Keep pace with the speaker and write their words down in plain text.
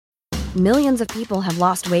Millions of people have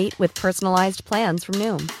lost weight with personalized plans from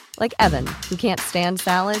Noom. Like Evan, who can't stand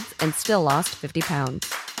salads and still lost 50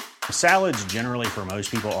 pounds. Salads generally for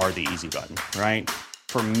most people are the easy button, right?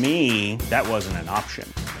 For me, that wasn't an option.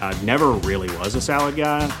 I never really was a salad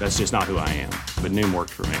guy. That's just not who I am. But Noom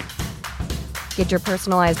worked for me. Get your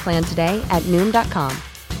personalized plan today at Noom.com.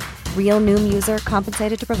 Real Noom user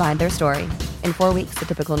compensated to provide their story. In 4 weeks, the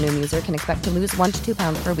typical Noom user can expect to lose 1 to 2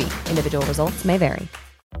 pounds per week. Individual results may vary.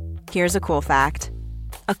 Here's a cool fact.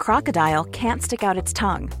 A crocodile can't stick out its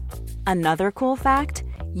tongue. Another cool fact,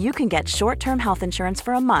 you can get short-term health insurance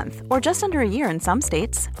for a month or just under a year in some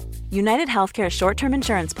states. United Healthcare short-term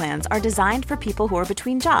insurance plans are designed for people who are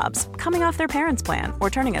between jobs, coming off their parents' plan, or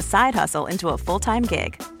turning a side hustle into a full-time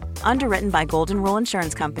gig. Underwritten by Golden Rule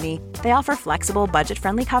Insurance Company, they offer flexible,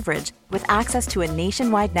 budget-friendly coverage with access to a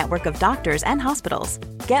nationwide network of doctors and hospitals.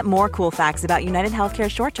 Get more cool facts about United Healthcare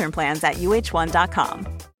short-term plans at uh1.com.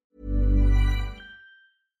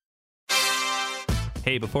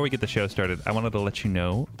 Hey, before we get the show started, I wanted to let you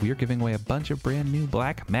know we are giving away a bunch of brand new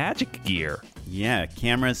Blackmagic gear. Yeah,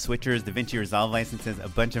 cameras, switchers, DaVinci Resolve licenses, a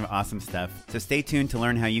bunch of awesome stuff. So stay tuned to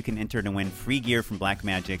learn how you can enter to win free gear from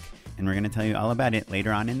Blackmagic, and we're going to tell you all about it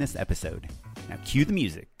later on in this episode. Now cue the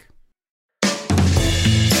music.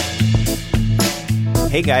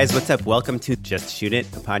 Hey guys, what's up? Welcome to Just Shoot It,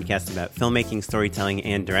 a podcast about filmmaking, storytelling,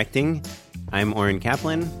 and directing. I'm Oren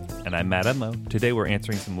Kaplan. And I'm Matt Enlow. Today we're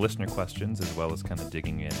answering some listener questions as well as kind of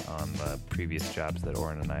digging in on the previous jobs that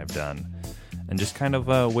Oren and I have done and just kind of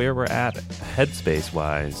where we're at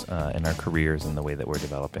headspace-wise in our careers and the way that we're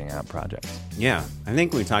developing out projects. Yeah, I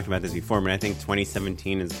think we talked about this before, but I think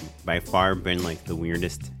 2017 has by far been like the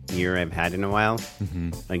weirdest year I've had in a while.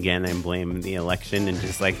 Mm-hmm. Again, I blame the election and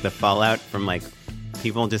just like the fallout from like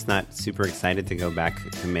people just not super excited to go back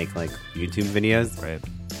to make like YouTube videos. Right.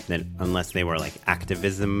 That unless they were like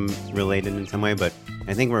activism related in some way, but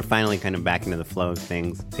I think we're finally kind of back into the flow of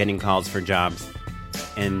things, getting calls for jobs,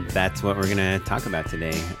 and that's what we're going to talk about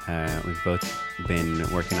today. We've both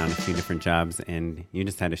been working on a few different jobs, and you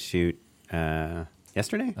just had a shoot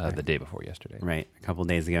yesterday? The day before yesterday. Right, a couple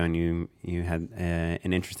days ago, and you had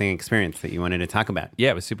an interesting experience that you wanted to talk about. Yeah,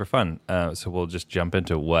 it was super fun. So we'll just jump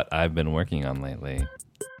into what I've been working on lately.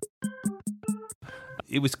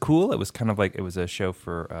 It was cool. It was kind of like it was a show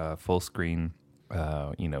for full screen,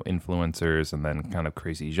 influencers, and then kind of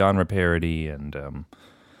crazy genre parody and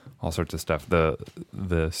all sorts of stuff.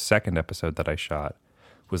 The second episode that I shot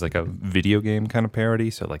was like a video game kind of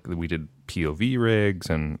parody. So like we did POV rigs,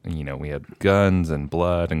 and we had guns and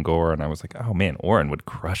blood and gore. And I was like, oh man, Oren would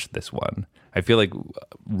crush this one. I feel like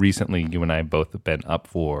recently you and I both have been up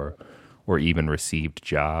for or even received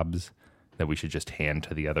jobs that we should just hand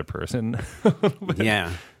to the other person.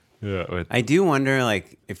 Yeah. I do wonder,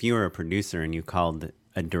 like, if you were a producer and you called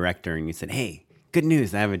a director and you said, hey, good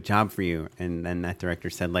news, I have a job for you. And then that director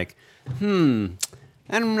said, like, I'm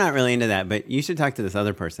not really into that, but you should talk to this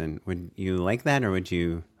other person. Would you like that, or would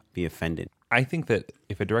you be offended? I think that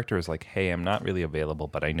if a director is like, hey, I'm not really available,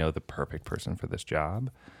 but I know the perfect person for this job,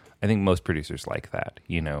 I think most producers like that.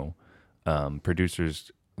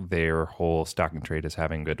 Producers, their whole stock and trade is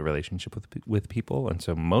having a good relationship with people. And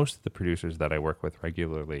so most of the producers that I work with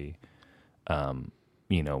regularly,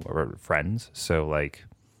 are friends. So like,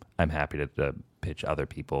 I'm happy to pitch other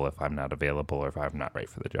people if I'm not available or if I'm not right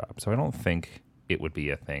for the job. So I don't think it would be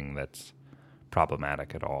a thing that's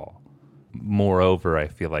problematic at all. Moreover, I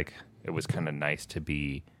feel like it was kind of nice to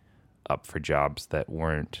be up for jobs that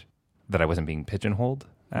I wasn't being pigeonholed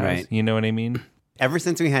as, right. You know what I mean? Ever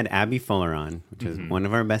since we had Abby Fuller on, which is one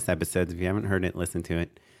of our best episodes, if you haven't heard it, listen to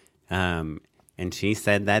it. And she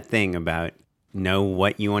said that thing about know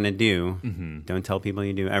what you want to do. Mm-hmm. Don't tell people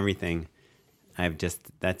you do everything.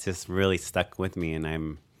 That's just really stuck with me, and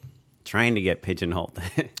I'm trying to get pigeonholed.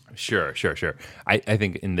 Sure. I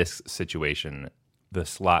think in this situation, the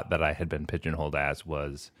slot that I had been pigeonholed as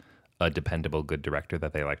was a dependable, good director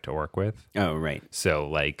that they like to work with. Oh, right. So,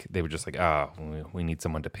 like, they were just like, we need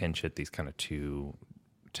someone to pinch at these kind of two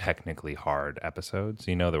technically hard episodes.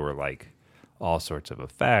 There were, like, all sorts of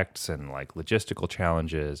effects and, like, logistical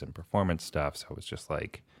challenges and performance stuff. So it was just,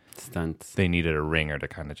 like... stunts. They needed a ringer to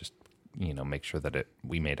kind of just, make sure that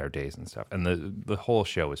we made our days and stuff. And the whole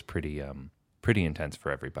show was pretty intense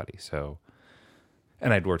for everybody. So...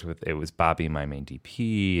 And I'd worked with, it was Bobby, my main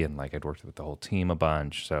DP, and like I'd worked with the whole team a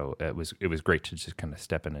bunch. So it was great to just kind of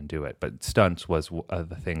step in and do it. But stunts was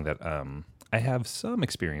the thing that I have some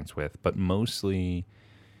experience with, but mostly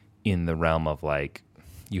in the realm of like,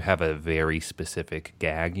 you have a very specific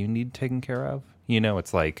gag you need taken care of.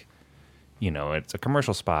 It's like, it's a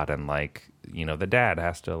commercial spot and like, the dad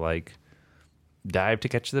has to like dive to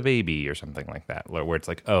catch the baby or something like that, where it's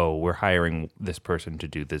like, oh, we're hiring this person to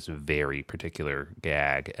do this very particular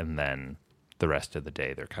gag, and then the rest of the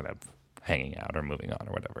day they're kind of hanging out or moving on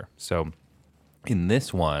or whatever. So in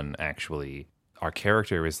this one, actually, our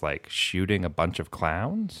character is like shooting a bunch of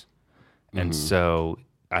clowns. And so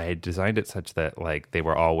I had designed it such that like they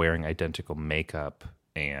were all wearing identical makeup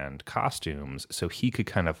and costumes, so he could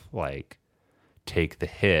kind of like take the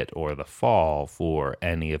hit or the fall for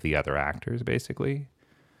any of the other actors, basically.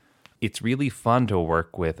 It's really fun to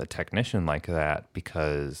work with a technician like that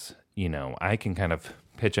because, you know, I can kind of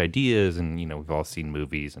pitch ideas and, you know, we've all seen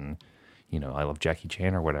movies and, you know, I love Jackie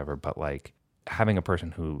Chan or whatever, but like having a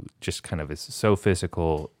person who just kind of is so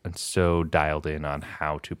physical and so dialed in on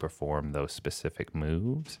how to perform those specific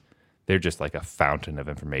moves, they're just like a fountain of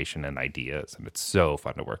information and ideas, and it's so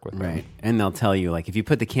fun to work with them. Right. And they'll tell you, like, if you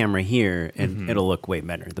put the camera here, it'll look way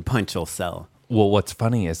better. The punch will sell. Well, what's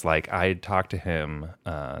funny is like I talked to him,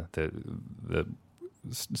 the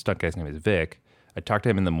stunt guy's name is Vic. I talked to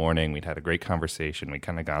him in the morning. We'd had a great conversation. We'd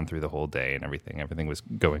kind of gone through the whole day and everything. Everything was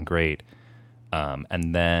going great.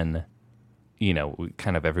 And then, you know,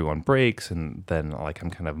 everyone breaks, and then like I'm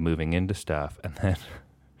kind of moving into stuff, and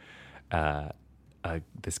then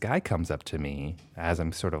this guy comes up to me as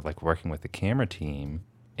I'm sort of like working with the camera team,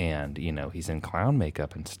 and you know he's in clown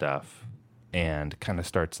makeup and stuff, and kind of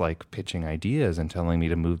starts like pitching ideas and telling me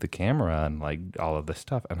to move the camera and like all of this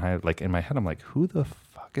stuff. And I like in my head I'm like, who the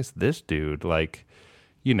fuck is this dude? Like,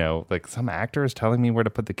 you know, like some actor is telling me where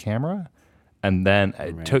to put the camera. And then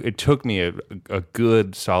it took me a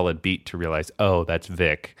good solid beat to realize, oh, that's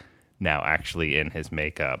Vic now actually in his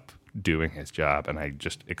makeup doing his job. And I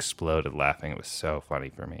just exploded laughing. It was so funny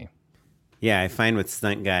for me. Yeah, I find with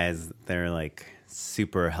stunt guys, they're like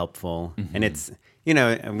super helpful. And it's, you know,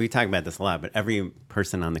 and we talk about this a lot, but every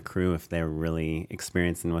person on the crew, if they're really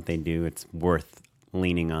experienced in what they do, it's worth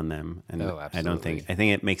leaning on them. And absolutely. I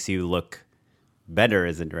think it makes you look better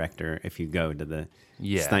as a director if you go to the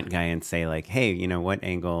stunt guy and say like, hey, you know, what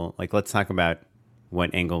angle, like let's talk about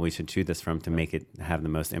what angle we should shoot this from to make it have the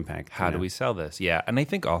most impact. How do we sell this? Yeah. And I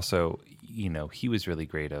think also, you know, he was really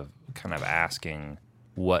great of kind of asking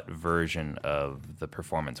what version of the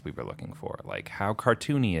performance we were looking for. Like, how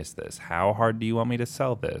cartoony is this? How hard do you want me to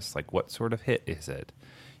sell this? Like, what sort of hit is it?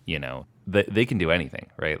 You know, they can do anything,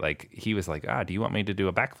 right? Like, he was like, do you want me to do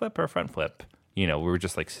a backflip or a front flip? You know, we were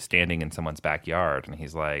just like standing in someone's backyard, and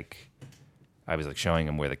he's like, I was like showing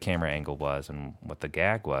him where the camera angle was and what the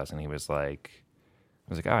gag was, and he was like,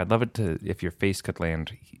 I was like, I'd love it to if your face could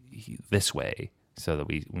land this way, so that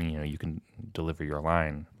we you know, you can deliver your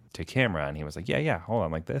line to camera. And he was like, yeah, hold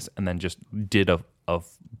on, like this, and then just did a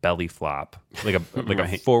belly flop, like a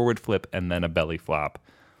a forward flip and then a belly flop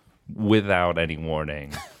without any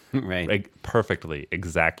warning, right? Like perfectly,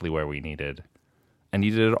 exactly where we needed, and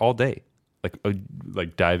he did it all day.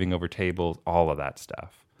 Like diving over tables, all of that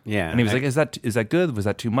stuff. Yeah. And he was like, is that good? Was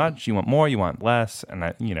that too much? You want more? You want less? And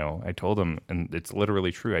I told him, and it's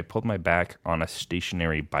literally true. I pulled my back on a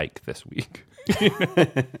stationary bike this week.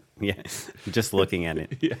 Yeah. Just looking at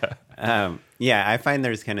it. Yeah. I find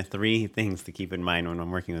there's kind of three things to keep in mind when I'm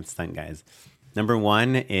working with stunt guys. Number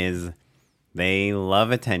one is they love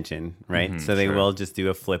attention, right? So they will just do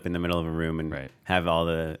a flip in the middle of a room and have all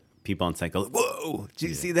the people on set go, whoa, did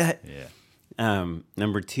you see that? Yeah.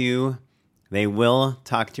 Number two, they will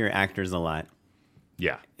talk to your actors a lot.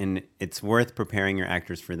 Yeah. And it's worth preparing your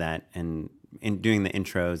actors for that and doing the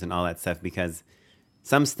intros and all that stuff, because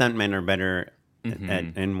some stuntmen are better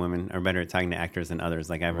and women are better at talking to actors than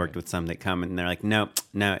others. Like I've worked with some that come and they're like, no,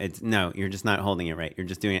 you're just not holding it right. You're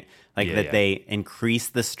just doing it like that. They increase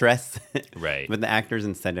the stress with the actors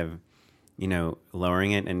instead of, you know,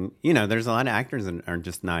 lowering it. And, you know, there's a lot of actors that are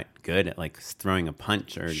just not good at like throwing a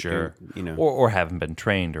punch or, you know, or haven't been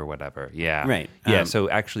trained or whatever. Yeah. Right. Yeah. So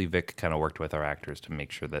actually Vic kind of worked with our actors to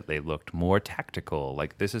make sure that they looked more tactical.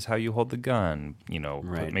 Like, this is how you hold the gun, you know,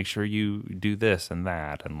 make sure you do this and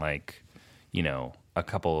that. And like, you know, a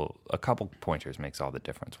couple pointers makes all the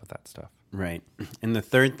difference with that stuff. Right. And the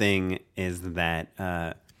third thing is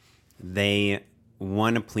that they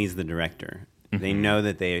want to please the director. They know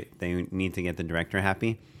that they need to get the director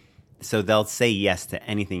happy. So they'll say yes to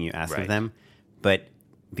anything you ask of them. But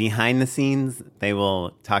behind the scenes, they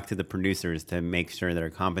will talk to the producers to make sure they're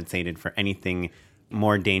compensated for anything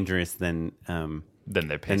more dangerous than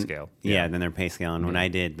their pay scale. Yeah, than their pay scale. And when I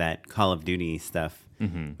did that Call of Duty stuff,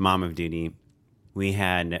 Mom of Duty, we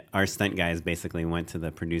had our stunt guys basically went to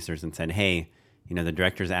the producers and said, hey, you know, the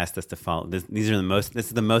directors asked us to fall. This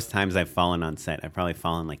is the most times I've fallen on set. I've probably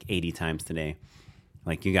fallen like 80 times today.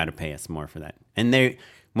 Like, you got to pay us more for that. And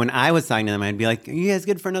when I was talking to them, I'd be like, "Are you guys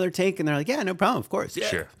good for another take?" And they're like, "Yeah, no problem, of course. Yeah,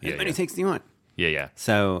 Sure. as Yeah, many yeah. takes as you want." Yeah.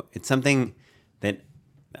 So it's something that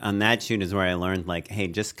on that shoot is where I learned, like, hey,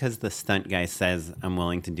 just because the stunt guy says I'm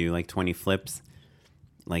willing to do like 20 flips,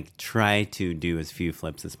 like try to do as few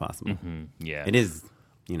flips as possible. Yeah. It is,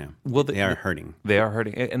 Well, they are hurting. They are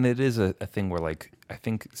hurting, and it is a thing where, like, I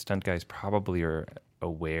think stunt guys probably are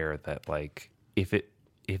aware that, like, if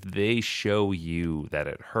they show you that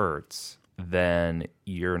it hurts, then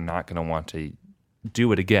you're not going to want to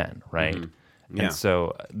do it again, right? Yeah. And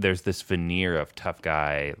so there's this veneer of tough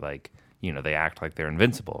guy, like, they act like they're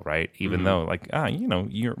invincible, right? Even though, like,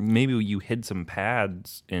 you're maybe you hid some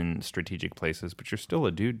pads in strategic places, but you're still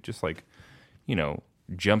a dude, just like,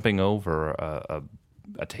 jumping over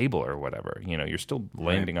a table or whatever. You're still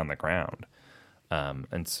landing on the ground,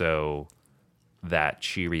 and so that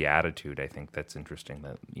cheery attitude, I think that's interesting.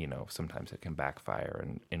 That sometimes it can backfire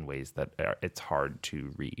in ways that it's hard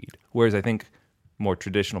to read. Whereas I think more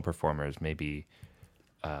traditional performers, maybe.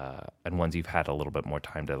 And ones you've had a little bit more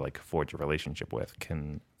time to like forge a relationship with,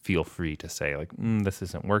 can feel free to say like, this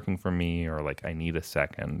isn't working for me, or like I need a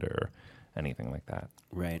second, or anything like that.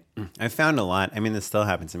 Right. I found a lot. I mean, this still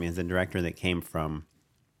happens to me as a director that came from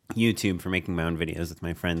YouTube for making my own videos with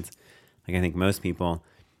my friends. Like, I think most people,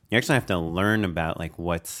 you actually have to learn about like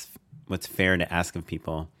what's fair to ask of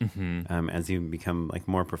people as you become like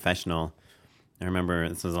more professional. I remember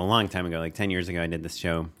this was a long time ago, like 10 years ago, I did this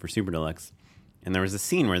show for Super Deluxe. And there was a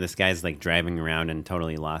scene where this guy's like driving around and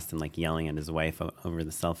totally lost and like yelling at his wife over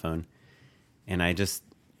the cell phone. And I just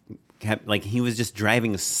kept like, he was just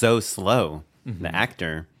driving so slow, the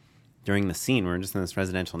actor, during the scene. We were just in this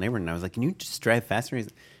residential neighborhood. And I was like, can you just drive faster?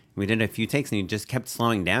 We did a few takes and he just kept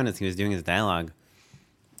slowing down as he was doing his dialogue.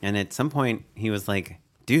 And at some point he was like,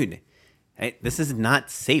 dude, this is not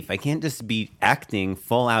safe. I can't just be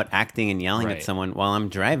full out acting and yelling at someone while I'm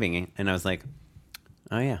driving. And I was like,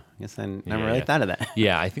 oh, yeah. I guess I never really thought of that.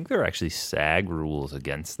 Yeah, I think there are actually SAG rules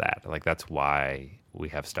against that. Like, that's why we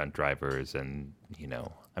have stunt drivers and,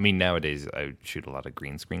 I mean, nowadays I shoot a lot of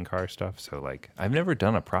green screen car stuff. So, like, I've never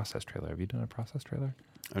done a process trailer. Have you done a process trailer?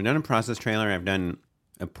 I've done a process trailer. I've done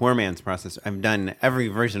a poor man's process. I've done every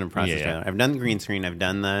version of process trailer. I've done the green screen. I've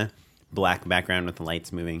done the black background with the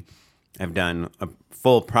lights moving. I've done a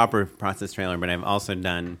full, proper process trailer, but I've also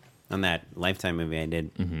done, on that Lifetime movie I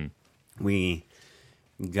did, we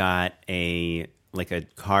got a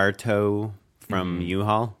car tow from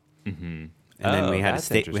U-Haul, and then we had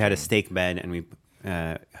a stake bed, and we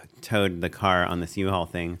towed the car on this U-Haul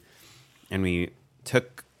thing, and I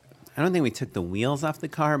don't think we took the wheels off the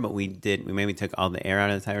car, but we maybe took all the air out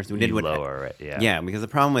of the tires. We did lower it, yeah, because the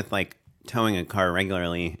problem with like towing a car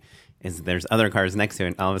regularly is there's other cars next to it,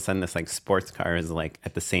 and all of a sudden this like sports car is like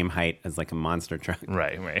at the same height as like a monster truck.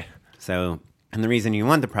 Right. So, and the reason you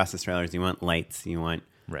want the process trailer is you want lights, you want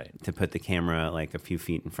to put the camera like a few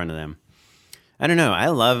feet in front of them. I don't know. I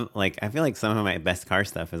feel like some of my best car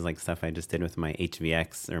stuff is like stuff I just did with my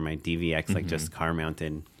HVX or my DVX, like just car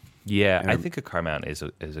mounted. Yeah, I think a car mount is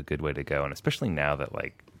a good way to go, and especially now that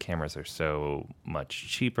like cameras are so much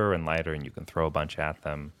cheaper and lighter, and you can throw a bunch at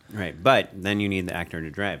them. Right, but then you need the actor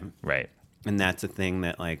to drive. Right, and that's a thing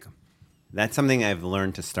that like that's something I've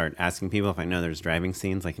learned to start asking people if I know there's driving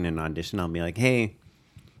scenes. Like in an audition, I'll be like, "Hey,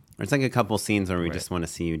 there's like a couple scenes where we just want to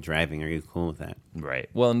see you driving. Are you cool with that?" Right.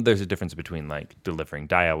 Well, and there's a difference between like delivering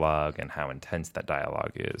dialogue and how intense that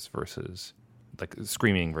dialogue is versus like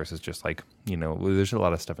screaming versus just like, there's a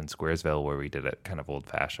lot of stuff in Squaresville where we did it kind of old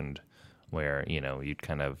fashioned where, you'd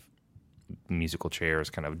kind of musical chairs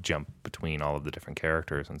kind of jump between all of the different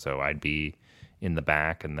characters. And so I'd be in the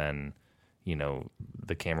back and then,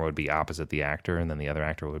 the camera would be opposite the actor and then the other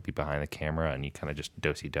actor would be behind the camera and you kind of just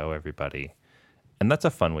do-si-do everybody. And that's a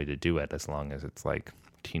fun way to do it as long as it's like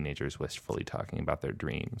teenagers wistfully talking about their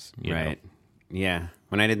dreams. You know? Yeah.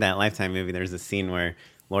 When I did that Lifetime movie, there's a scene where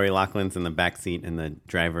Lori Loughlin's in the back seat and the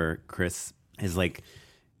driver, Chris, is like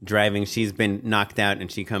driving. She's been knocked out and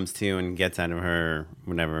she comes to and gets out of her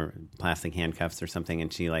whatever plastic handcuffs or something,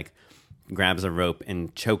 and she like grabs a rope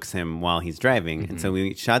and chokes him while he's driving. And so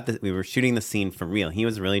we were shooting the scene for real. He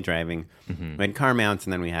was really driving. We had car mounts,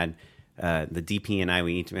 and then we had the DP and I.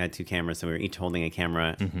 We had two cameras, so we were each holding a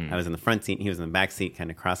camera. I was in the front seat, he was in the back seat, kind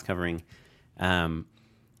of cross covering.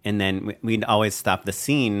 And then we'd always stop the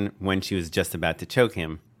scene when she was just about to choke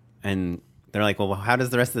him. And they're like, well, how does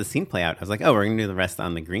the rest of the scene play out? I was like, oh, we're going to do the rest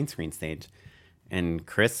on the green screen stage. And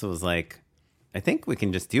Chris was like, I think we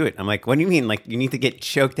can just do it. I'm like, what do you mean? Like, you need to get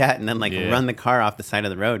choked out and then like run the car off the side of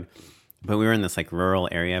the road. But we were in this like rural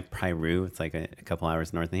area, Piru. It's like a couple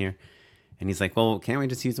hours north of here. And he's like, well, can't we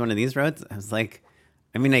just use one of these roads? I was like,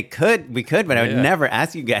 I mean, we could, but I would never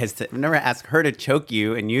ask you guys never ask her to choke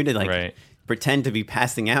you and you to like pretend to be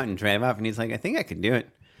passing out and drive off. And he's like, I think I could do it.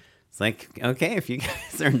 It's like, okay, if you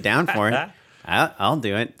guys are down for it, I'll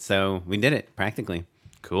do it. So we did it practically.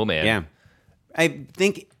 Cool, man. Yeah. I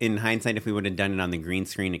think in hindsight, if we would have done it on the green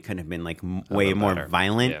screen, it could have been like way more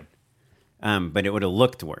violent. Yeah. But it would have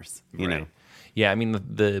looked worse, you know? Yeah, I mean,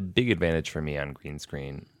 the big advantage for me on green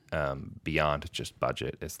screen, beyond just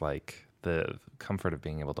budget, is like the comfort of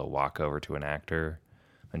being able to walk over to an actor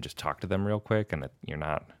and just talk to them real quick, and you're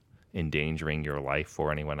not endangering your life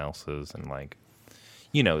or anyone else's. And like,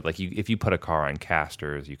 you know, like if you put a car on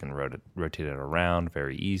casters, you can rotate it around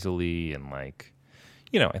very easily. And like,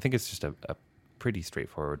 you know, I think it's just a pretty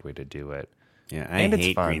straightforward way to do it. Yeah, I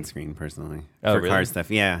hate green screen personally for really? car stuff.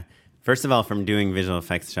 Yeah. First of all, from doing visual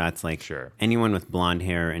effects shots, like anyone with blonde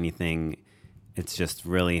hair or anything, it's just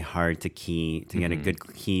really hard to get a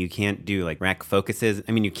good key. You can't do like rack focuses.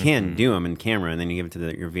 I mean, you can do them in camera, and then you give it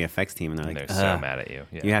to your VFX team, and they're so mad at you.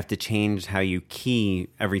 Yeah. You have to change how you key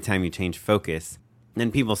every time you change focus. And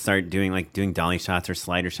then people start doing dolly shots or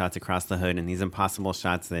slider shots across the hood, and these impossible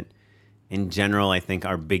shots that, in general, I think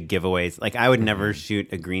are big giveaways. Like I would never shoot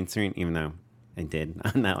a green screen, even though I did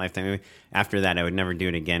on that Lifetime movie. After that, I would never do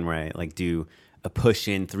it again, where I like do a push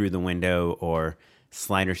in through the window or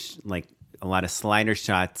slider like a lot of slider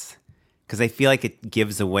shots, because I feel like it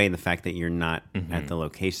gives away the fact that you're not at the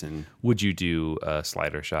location. Would you do a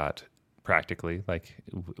slider shot practically, like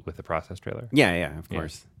with a process trailer? Yeah, of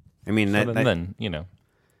course. I mean, so then you know.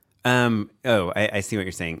 I see what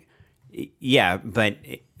you're saying. Yeah, but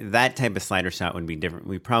that type of slider shot would be different.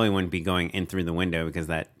 We probably wouldn't be going in through the window because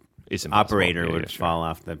that operator would fall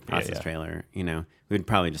off the process trailer. You know, we'd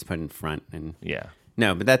probably just put it in front and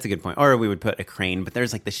No, but that's a good point. Or we would put a crane, but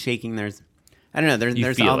there's like the shaking. I don't know.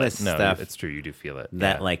 There's all this stuff. It's true. You do feel it.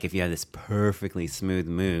 That like if you have this perfectly smooth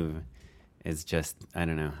move, is just I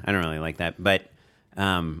don't know. I don't really like that. But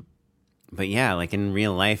yeah, like in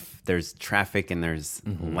real life, there's traffic and there's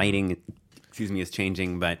lighting. Is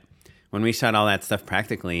changing. But when we shot all that stuff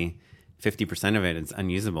practically, 50% of it is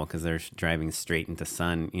unusable because they're driving straight into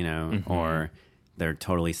sun, you know, or they're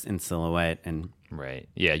totally in silhouette and. Right.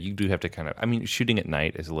 Yeah, you do have to kind of. I mean, shooting at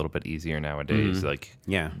night is a little bit easier nowadays. Like,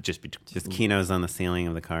 just Kinos on the ceiling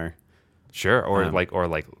of the car. Sure. Or like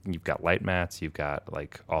you've got light mats. You've got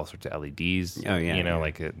like all sorts of LEDs. Oh yeah. You know,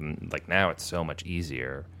 like now it's so much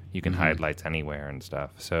easier. You can hide lights anywhere and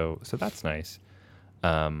stuff. So that's nice.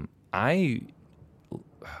 We've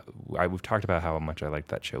talked about how much I liked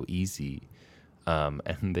that show, Easy.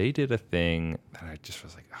 And they did a thing that I just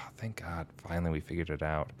was like, oh, thank God, finally we figured it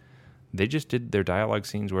out. They just did their dialogue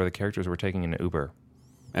scenes where the characters were taking an Uber.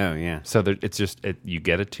 Oh, yeah. So it's just, you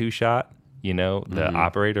get a 2-shot, you know, the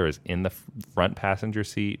operator is in the front passenger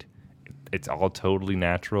seat. It's all totally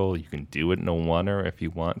natural. You can do it in a oneer if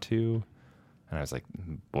you want to. And I was like,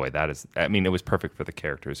 boy, it was perfect for the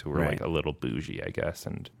characters who were like a little bougie, I guess.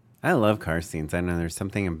 And I love car scenes. I don't know, there's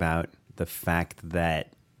something about the fact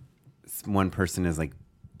that one person is like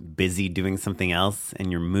busy doing something else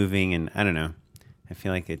and you're moving, and I don't know. I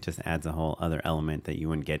feel like it just adds a whole other element that you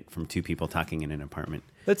wouldn't get from two people talking in an apartment.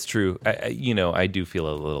 That's true. I do feel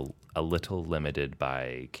a little limited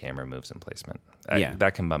by camera moves and placement.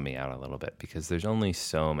 That can bum me out a little bit because there's only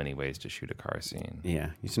so many ways to shoot a car scene.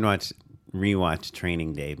 Yeah, you should rewatch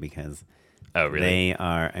Training Day because they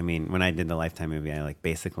are. I mean, when I did the Lifetime movie, I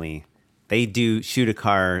they do shoot a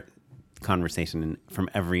car conversation from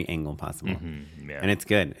every angle possible, and it's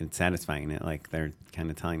good. It's satisfying. They're kind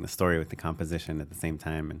of telling the story with the composition at the same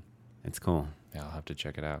time, and it's cool. Yeah, I'll have to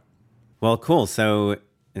check it out. Well, cool. So,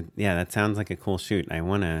 that sounds like a cool shoot. I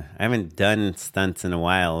haven't done stunts in a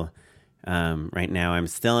while. Right now, I'm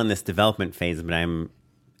still in this development phase, but I'm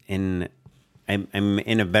in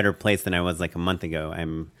a better place than I was like a month ago.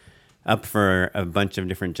 I'm up for a bunch of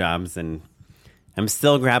different jobs, and I'm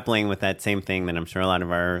still grappling with that same thing that I'm sure a lot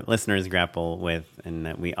of our listeners grapple with and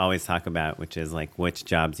that we always talk about, which is like which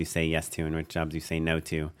jobs you say yes to and which jobs you say no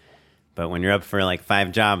to. But when you're up for like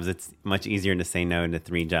 5 jobs, it's much easier to say no to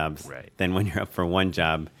 3 jobs than when you're up for 1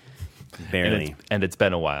 job, barely. And it's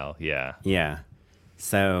been a while, yeah. Yeah.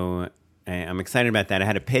 So I'm excited about that. I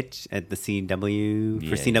had a pitch at the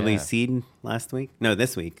CW Seed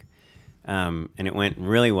this week. And it went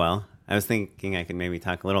really well. I was thinking I could maybe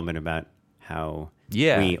talk a little bit about how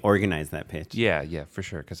we organized that pitch. Yeah, for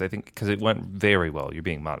sure. Because it went very well. You're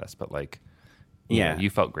being modest, but you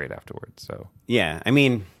felt great afterwards. So yeah, I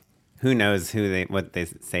mean, who knows what they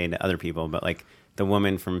say to other people, but like the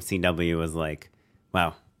woman from CW was like,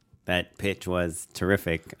 "Wow, that pitch was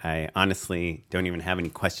terrific. I honestly don't even have any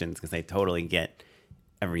questions because I totally get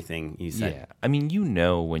everything you said. Yeah. I mean, you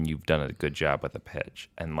know when you've done a good job with a pitch,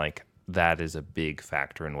 and like that is a big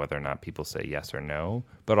factor in whether or not people say yes or no.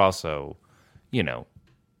 But also, you know,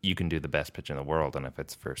 you can do the best pitch in the world, and if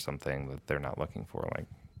it's for something that they're not looking for, like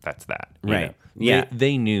that's that. You Right. know? Yeah.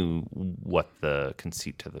 They knew what the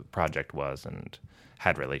conceit to the project was and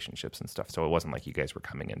had relationships and stuff. So it wasn't like you guys were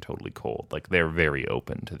coming in totally cold. Like they're very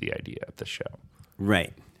open to the idea of the show.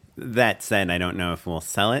 Right. That said, I don't know if we'll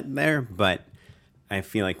sell it there, but I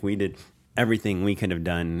feel like we did everything we could have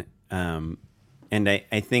done. And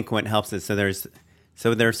I think what helps is, so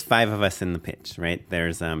there's 5 of us in the pitch, right?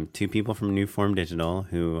 There's 2 people from New Form Digital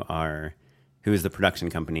who is the production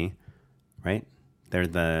company, right? They're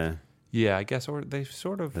the Yeah, I guess, or they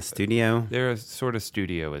sort of the studio. They're a sort of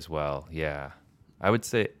studio as well. Yeah, I would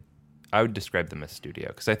describe them as studio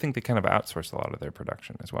because I think they kind of outsource a lot of their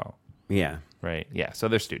production as well. Yeah. Right. Yeah. So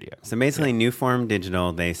they're studio. So basically, New Form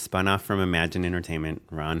Digital, they spun off from Imagine Entertainment,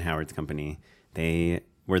 Ron Howard's company. They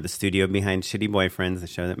were the studio behind Shitty Boyfriends, the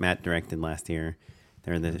show that Matt directed last year.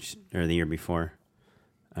 They're the year before,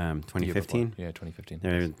 2015. Yeah, 2015.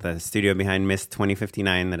 They're the studio behind Miss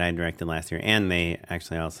 2059 that I directed last year, and they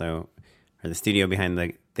actually also are the studio behind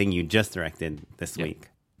the thing you just directed this week.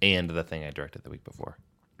 And the thing I directed the week before.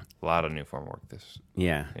 A lot of New Form work this.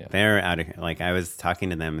 Yeah, they're out of, like, I was talking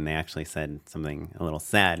to them and they actually said something a little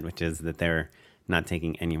sad, which is that they're not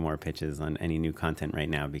taking any more pitches on any new content right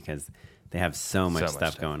now because they have so much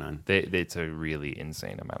stuff going on. It's a really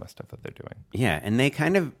insane amount of stuff that they're doing. Yeah, and they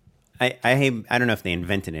kind of, I don't know if they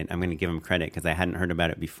invented it. I'm going to give them credit because I hadn't heard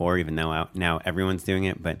about it before, even though now everyone's doing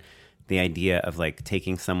it. But the idea of like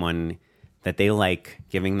taking someone that they like,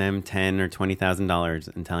 giving them $10,000 or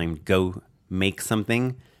 $20,000 and telling them, go make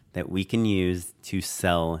something that we can use to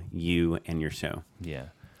sell you and your show. Yeah.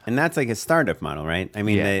 And that's like a startup model, right? I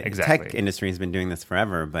mean, the exactly. tech industry has been doing this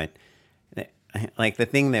forever, but like the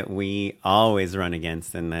thing that we always run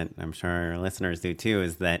against, and that I'm sure our listeners do too,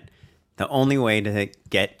 is that the only way to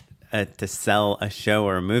get to sell a show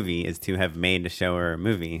or a movie is to have made a show or a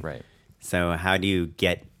movie. Right. So how do you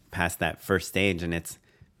get past that first stage? And it's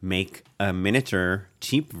make a miniature,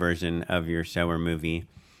 cheap version of your show or movie.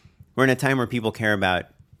 We're in a time where people care about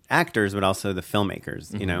actors, but also the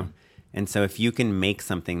filmmakers, you know? And so if you can make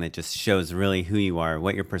something that just shows really who you are,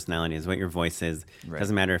 what your personality is, what your voice is,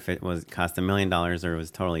 doesn't matter if it cost $1 million or it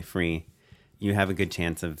was totally free, you have a good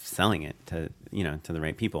chance of selling it to the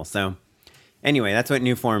right people. So anyway, that's what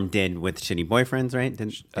New Form did with Shitty Boyfriends, right?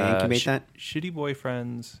 Did they incubate that? Shitty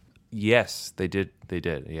Boyfriends. Yes, they did. They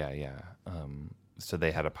did. Yeah. So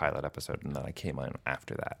they had a pilot episode, and then I came on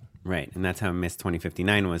after that. Right. And that's how Miss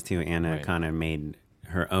 2059 was too. Anna Akana made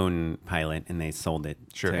her own pilot, and they sold it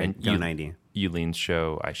to and Go90. Eulene's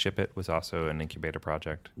show, I Ship It, was also an incubator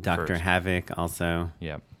project. Dr. Havoc also.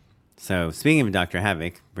 Yeah. So speaking of Dr.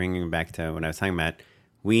 Havoc, bringing it back to what I was talking about,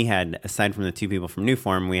 we had, aside from the 2 people from New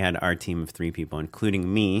Form, we had our team of 3 people,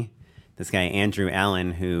 including me, this guy Andrew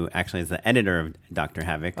Allen, who actually is the editor of Dr.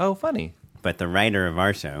 Havoc. Oh, funny. But the writer of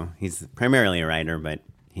our show. He's primarily a writer, but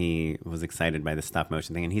he was excited by the stop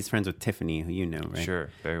motion thing. And he's friends with Tiffany, who you know, right? Sure,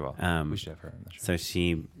 very well. We should have her on the show. So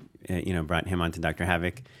she, brought him onto Dr.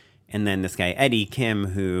 Havoc. And then this guy, Eddie Kim,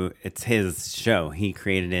 who it's his show. He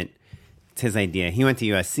created it. It's his idea. He went to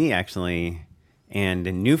USC, actually. And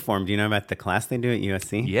in New Form, do you know about the class they do at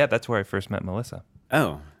USC? Yeah, that's where I first met Melissa.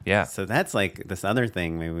 Oh. Yeah. So that's like this other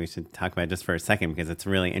thing maybe we should talk about just for a second because it's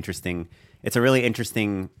really interesting. It's a really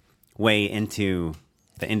interesting way into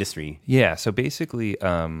the industry. Yeah, so basically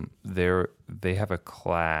they have a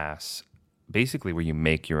class basically where you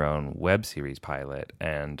make your own web series pilot,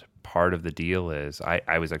 and part of the deal is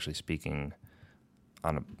I was actually speaking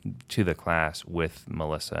to the class with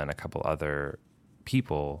Melissa and a couple other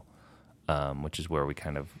people, which is where we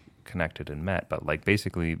kind of connected and met. But like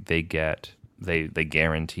basically they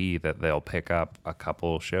guarantee that they'll pick up a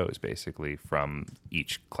couple shows basically from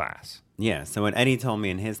each class. Yeah, so what Eddie told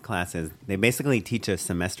me in his class is they basically teach a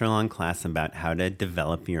semester-long class about how to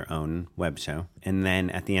develop your own web show. And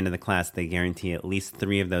then at the end of the class, they guarantee at least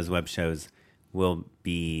 3 of those web shows will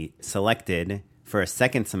be selected for a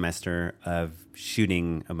second semester of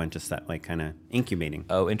shooting a bunch of stuff, like kind of incubating.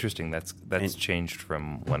 Oh, interesting. That's changed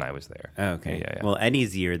from when I was there. Oh, okay. Yeah. Well,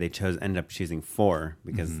 Eddie's year, they ended up choosing 4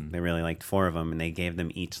 because they really liked 4 of them, and they gave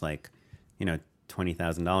them each like,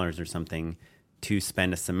 $20,000 or something to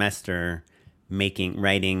spend a semester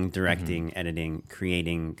writing, directing, editing,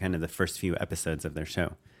 creating kind of the first few episodes of their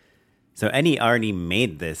show. So Eddie already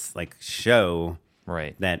made this like show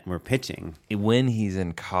that we're pitching. When he's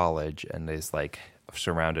in college and is like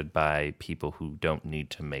surrounded by people who don't need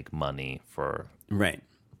to make money for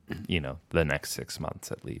the next 6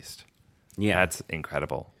 months at least. Yeah. That's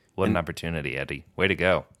incredible. What an opportunity, Eddie. Way to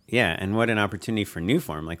go. Yeah, and what an opportunity for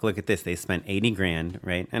Newform. Like, look at this. They spent $80,000,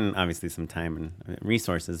 right? And obviously some time and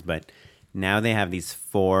resources, but now they have these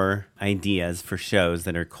 4 ideas for shows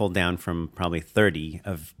that are culled down from probably 30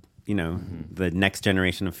 of, the next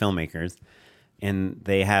generation of filmmakers. And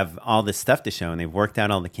they have all this stuff to show, and they've worked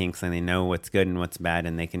out all the kinks, and they know what's good and what's bad,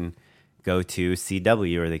 and they can go to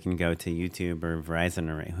CW or they can go to YouTube or Verizon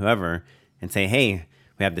or whoever and say, hey,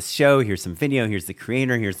 we have this show, here's some video, here's the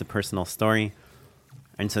creator, here's the personal story.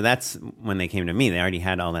 And so that's when they came to me. They already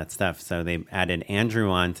had all that stuff. So they added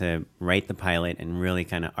Andrew on to write the pilot and really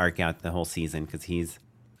kind of arc out the whole season because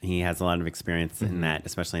he has a lot of experience in that,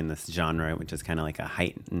 especially in this genre, which is kind of like a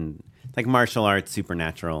heightened, like martial arts,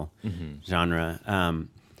 supernatural genre.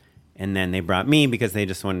 And then they brought me because they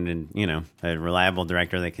just wanted, a reliable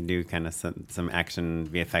director that could do kind of some action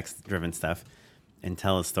VFX-driven stuff and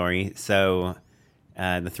tell a story. So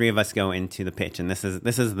the 3 of us go into the pitch, and this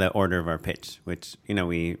is the order of our pitch, which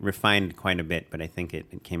we refined quite a bit, but I think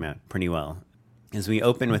it came out pretty well. As we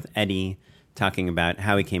open with Eddie talking about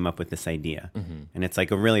how he came up with this idea, and it's like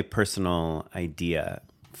a really personal idea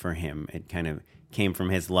for him. It kind of came from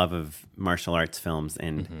his love of martial arts films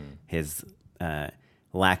and his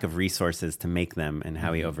lack of resources to make them, and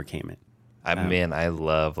how he overcame it. I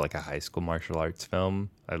love like a high school martial arts film.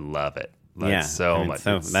 I love it. Much. So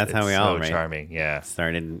that's how we all, right? Charming, yeah.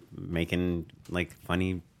 Started making like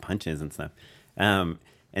funny punches and stuff.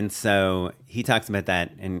 And so he talks about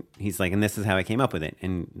that, and he's like, and this is how I came up with it.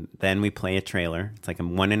 And then we play a trailer. It's like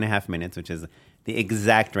 1.5 minutes, which is the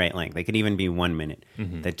exact right length. They could even be 1 minute.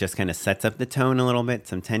 That just kind of sets up the tone a little bit,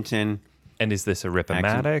 some tension. And is this a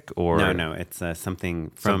Rip-O-Matic or no? It's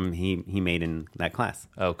something from he made in that class.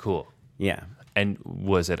 Oh, cool. Yeah. And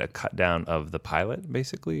was it a cut down of the pilot,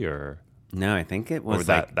 basically, or no? I think it was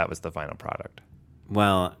that was the final product.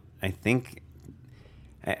 Well, I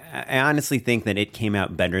honestly think that it came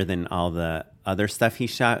out better than all the other stuff he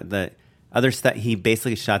shot. The other stuff, he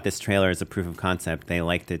basically shot this trailer as a proof of concept. They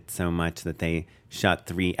liked it so much that they shot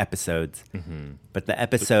 3 episodes. But the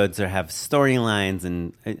episodes have storylines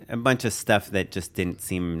and a bunch of stuff that just didn't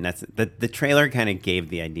seem necessary. The trailer kind of gave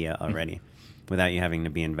the idea already without you having to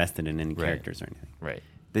be invested in any characters or anything. Right.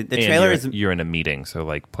 The trailer you're in a meeting, so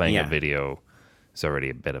like playing a video is already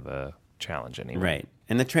a bit of a challenge anyway. Right.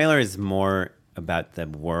 And the trailer is more about the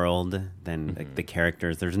world than the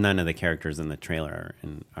characters. There's none of the characters in the trailer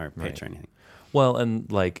in our pitch or anything. Well, and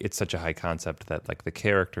like it's such a high concept that like the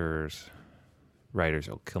characters, writers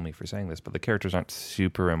will kill me for saying this, but the characters aren't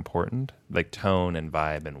super important. Like tone and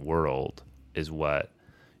vibe and world is what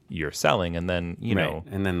you're selling, and then you know,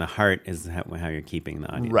 and then the heart is how you're keeping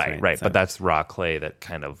the audience. Right. So, but that's raw clay that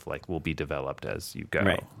kind of like will be developed as you go.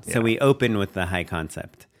 Right. Yeah. So we open with the high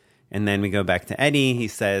concept, and then we go back to Eddie. He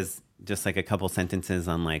says just like a couple sentences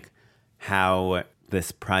on like how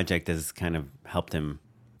this project has kind of helped him,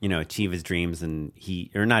 achieve his dreams, and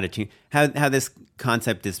how this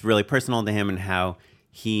concept is really personal to him, and how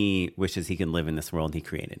he wishes he could live in this world he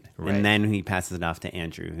created. Right. And then he passes it off to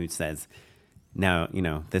Andrew, who says, "Now,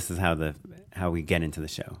 this is how we get into the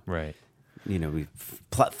show." Right. We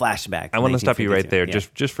flashback. I want to stop you right there, Yeah.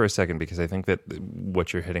 just for a second, because I think that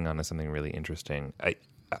what you're hitting on is something really interesting.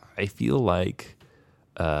 I feel like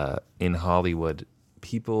in Hollywood,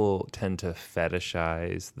 people tend to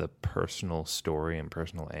fetishize the personal story and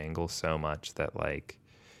personal angle so much that, like,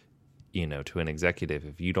 to an executive,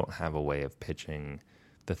 if you don't have a way of pitching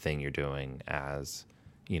the thing you're doing as,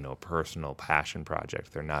 a personal passion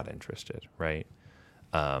project, they're not interested, right?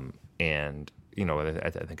 And I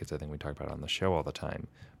think it's a thing we talk about on the show all the time.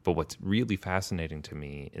 But what's really fascinating to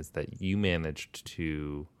me is that you managed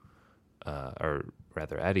to, or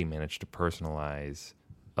rather Eddie managed to personalize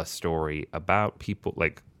a story about people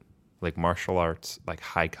like martial arts, like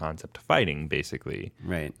high concept fighting, basically.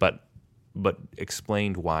 Right. But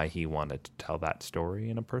explained why he wanted to tell that story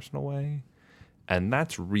in a personal way. And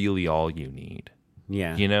that's really all you need.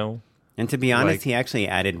 Yeah. And to be honest, he actually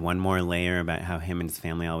added one more layer about how him and his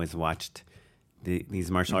family always watched these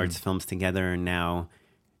martial arts films together, and now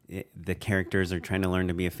the characters are trying to learn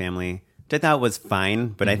to be a family, which I thought was fine,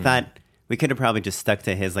 but I thought we could have probably just stuck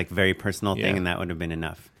to his like very personal thing, and that would have been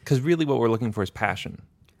enough. Because really what we're looking for is passion.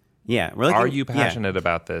 Yeah. Are you passionate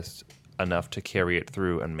about this enough to carry it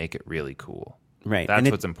through and make it really cool? Right. That's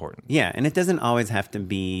what's important. Yeah, and it doesn't always have to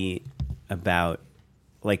be about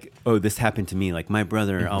like, oh, this happened to me. Like my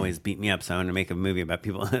brother always beat me up, so I want to make a movie about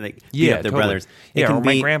people like beat up their brothers. Or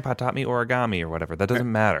my grandpa taught me origami or whatever. That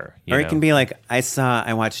doesn't matter. It can be like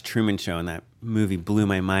I watched Truman Show, and that movie blew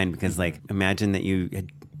my mind because like imagine that you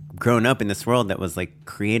had grown up in this world that was like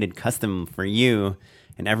created custom for you,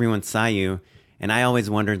 and everyone saw you. And I always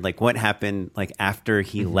wondered, like, what happened, like, after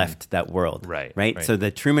he left that world. Right. So the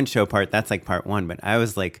Truman Show part, that's like part one. But I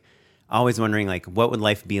was like, always wondering, like, what would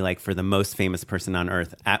life be like for the most famous person on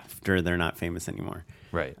earth after they're not famous anymore?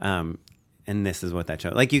 Right. And this is what that show.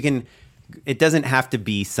 Like, it doesn't have to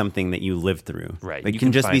be something that you live through. Right. It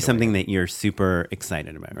can just be something that you're super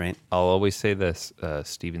excited about, right? I'll always say this: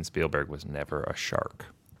 Steven Spielberg was never a shark.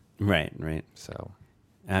 Right. So,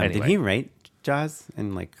 did he write Jaws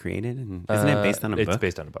and like created? And isn't it based on a book? It's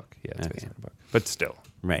based on a book. Yeah, it's based on a book. But still.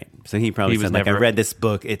 Right. So he probably was said, like, I never- read this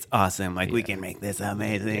book. It's awesome. Like, we can make this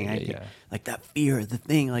amazing. Yeah. Like, that fear, the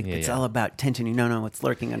thing. Like, it's all about tension. You don't know what's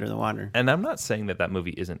lurking under the water. And I'm not saying that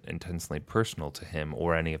movie isn't intensely personal to him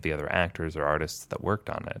or any of the other actors or artists that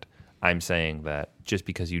worked on it. I'm saying that just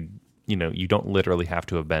because you don't literally have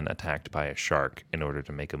to have been attacked by a shark in order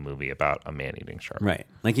to make a movie about a man-eating shark. Right.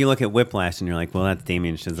 Like, you look at Whiplash and you're like, well, that's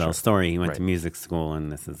Damien Chazelle's story. He went to Right. music school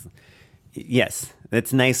and this is... Yes,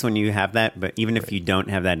 it's nice when you have that, but even if you don't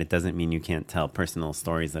have that, it doesn't mean you can't tell personal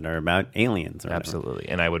stories that are about aliens. Or whatever. Absolutely.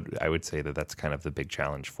 And I would say that that's kind of the big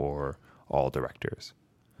challenge for all directors.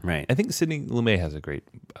 Right. I think Sidney Lumet has a great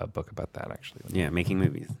book about that, actually. Yeah, making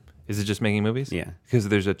movies. Is it just making movies? Yeah. Because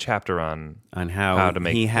there's a chapter on how to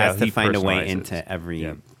make. he has to find a way personalizes. into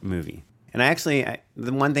every movie. And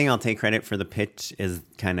the one thing I'll take credit for the pitch is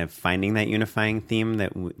kind of finding that unifying theme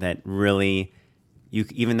that really,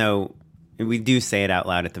 even though we do say it out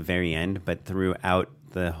loud at the very end, but throughout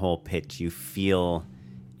the whole pitch, you feel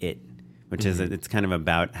it, which is it's kind of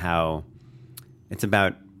about how it's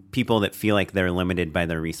about people that feel like they're limited by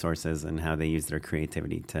their resources and how they use their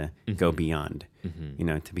creativity to go beyond,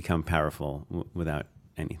 to become powerful without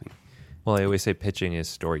anything. Well, I always say pitching is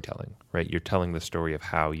storytelling, right? You're telling the story of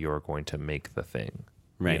how you're going to make the thing.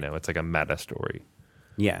 Right. It's like a meta story.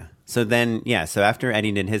 Yeah. So after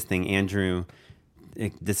Eddie did his thing, Andrew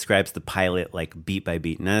describes the pilot like beat by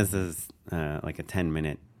beat. And this is like a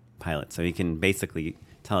 10-minute pilot. So he can basically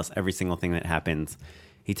tell us every single thing that happens.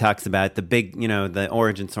 He talks about the big, the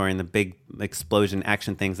origin story and the big explosion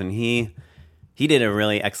action things. And he did a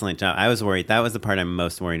really excellent job. I was worried. That was the part I'm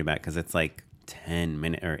most worried about because it's like 10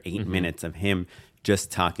 minutes or 8 minutes of him just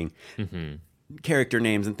talking character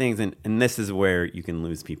names and things. And this is where you can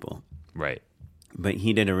lose people. Right. But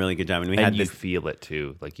he did a really good job. And you feel it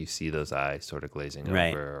too. Like you see those eyes sort of glazing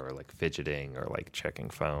Right. over or like fidgeting or like checking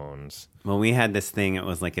phones. Well, we had this thing. It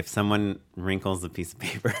was like if someone wrinkles a piece of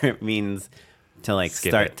paper, it means to like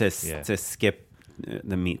Skip to skip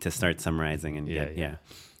the meat to start summarizing and That's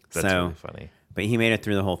so really funny. But he made it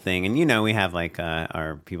through the whole thing, and we have like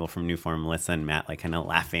our people from New Form, Melissa and Matt, like kind of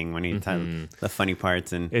laughing when he tells the funny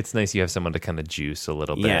parts, and It's nice you have someone to kind of juice a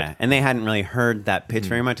little bit. yeah, and they hadn't really heard that pitch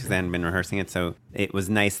very much because they hadn't been rehearsing it. So it was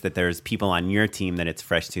nice that there's people on your team that it's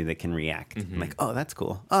fresh to that can react. I'm like, oh, that's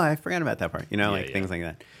cool. Oh, I forgot about that part. Things like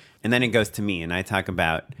that. And then it goes to me, and I talk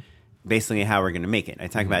about basically how we're going to make it. I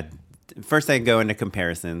talk about first. I go into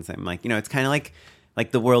comparisons. I'm like, it's kind of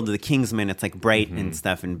like the world of the Kingsman. It's like bright and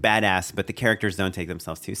stuff and badass, but the characters don't take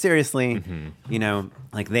themselves too seriously.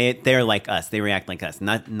 Like they're like us. They react like us.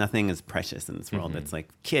 Nothing is precious in this world. It's like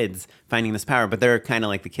kids finding this power, but they're kind of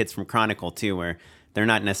like the kids from Chronicle too, where they're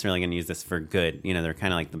not necessarily going to use this for good. They're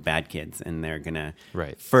kind of like the bad kids, and they're going to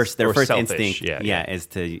their first selfish. instinct is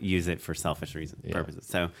to use it for selfish purposes.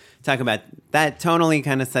 So talk about that. Tonally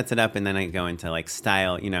kind of sets it up, and then I go into like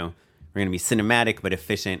style. We're going to be cinematic but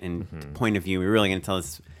efficient and point of view. We're really going to tell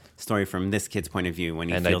this story from this kid's point of view when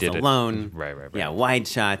he feels alone. Right. Yeah, wide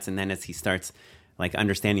shots, and then as he starts like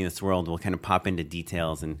understanding this world, we'll kind of pop into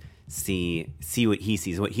details and see what he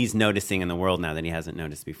sees, what he's noticing in the world now that he hasn't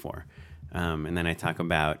noticed before. And then I talk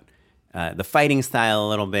about the fighting style a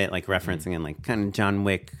little bit, like referencing in like kind of John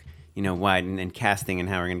Wick, wide and casting and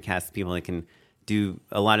how we're going to cast people that can do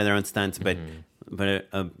a lot of their own stunts, but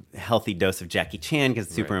a healthy dose of Jackie Chan because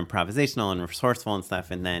it's super improvisational and resourceful and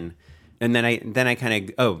stuff. And then I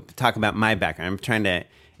kind of talk about my background. I'm trying to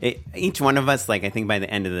each one of us, like I think by the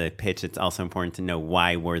end of the pitch, it's also important to know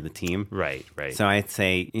why we're the team. Right. So I'd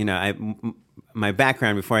say my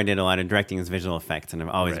background before I did a lot of directing is visual effects, and I've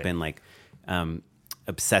always been like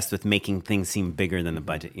obsessed with making things seem bigger than the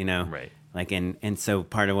budget. Right. Like and so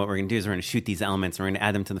part of what we're going to do is we're going to shoot these elements and we're going to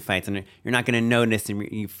add them to the fights, and you're not going to notice,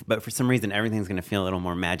 but for some reason everything's going to feel a little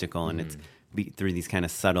more magical, and it's through these kind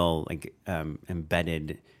of subtle like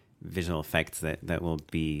embedded visual effects that will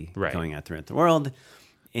be going out throughout the world.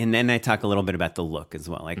 And then I talk a little bit about the look as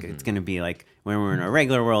well. Like it's going to be like when we're in our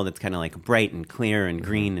regular world, it's kind of like bright and clear and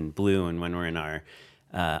green and blue, and when we're in our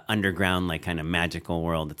underground like kind of magical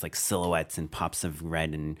world, it's like silhouettes and pops of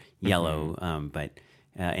red and yellow,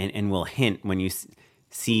 and we'll hint when you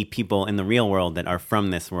see people in the real world that are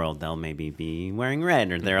from this world, they'll maybe be wearing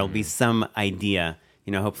red, or there'll be some idea.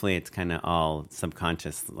 Hopefully it's kind of all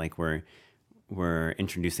subconscious, like we're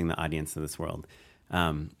introducing the audience to this world.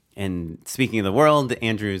 And speaking of the world,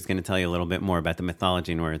 Andrew is going to tell you a little bit more about the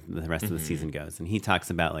mythology and where the rest of the season goes. And he talks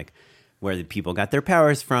about like where the people got their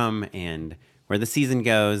powers from and where the season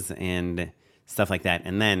goes and stuff like that.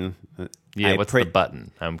 And then what's the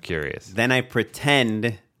button? I'm curious. Then I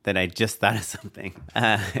pretend that I just thought of something,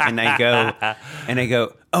 and I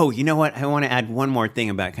go, oh, you know what? I want to add one more thing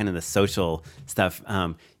about kind of the social stuff.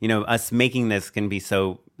 Us making this can be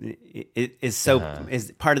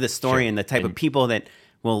is part of the story, and the type of people that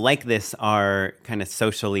will like this are kind of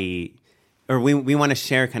socially, or we want to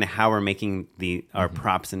share kind of how we're making our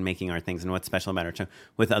props and making our things and what's special about our show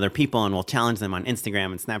with other people, and we'll challenge them on Instagram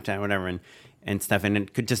and Snapchat, whatever, and stuff. And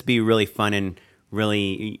it could just be really fun. And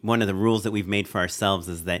really, one of the rules that we've made for ourselves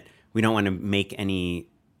is that we don't want to make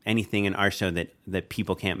anything in our show that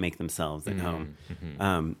people can't make themselves at home.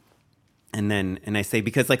 And I say,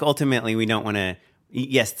 because like ultimately we don't want to.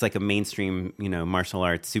 Yes, it's like a mainstream, martial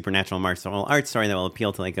arts, supernatural martial arts story that will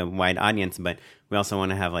appeal to like a wide audience, but we also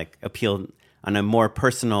want to have like appeal on a more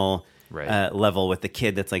personal level with the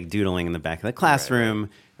kid that's like doodling in the back of the classroom,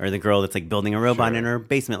 or the girl that's like building a robot in her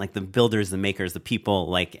basement, like the builders, the makers, the people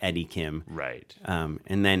like Eddie Kim. Right.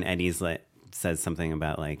 And then Eddie's like says something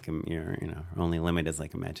about like your only limit is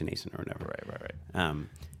like imagination or whatever. Right.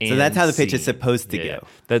 So that's how the pitch is supposed to go.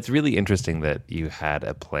 That's really interesting that you had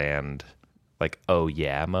a planned like, oh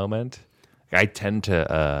yeah moment. I tend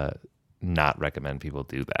to not recommend people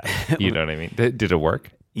do that. You know what I mean? Did it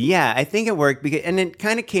work? Yeah, I think it worked, and it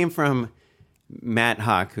kind of came from Matt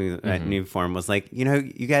Hawk, who at New Form was like, you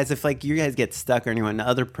guys, if like you guys get stuck or anyone, the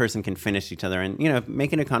other person can finish each other, and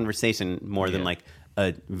making a conversation more than like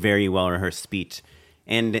a very well rehearsed speech,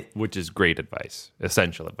 and which is great advice,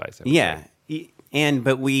 essential advice. Yeah.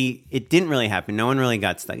 But it didn't really happen. No one really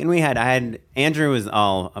got stuck. And Andrew was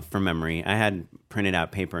all from memory. I had printed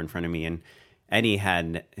out paper in front of me, and Eddie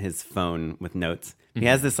had his phone with notes. He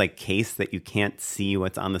has this like case that you can't see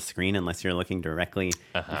what's on the screen unless you're looking directly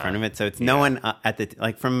in front of it. So it's no one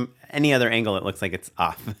from any other angle, it looks like it's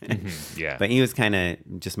off. But he was kind of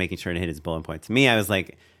just making sure to hit his bullet points. Me, I was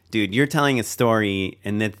like, dude, you're telling a story,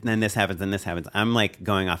 and then this happens, and this happens. I'm like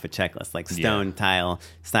going off a checklist, like stone, tile,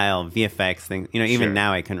 style, VFX thing. Even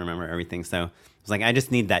now I couldn't remember everything. So I was like, I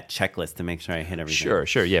just need that checklist to make sure I hit everything.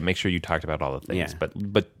 Sure. Yeah, make sure you talked about all the things. Yeah.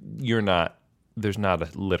 But you're not. There's not a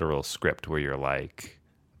literal script where you're like,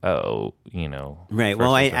 oh, Right.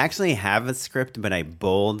 Well, I actually have a script, but I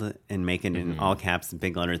bold and make it in all caps,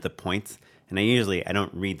 big letters, the points. And I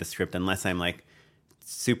don't read the script unless I'm like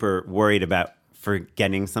super worried about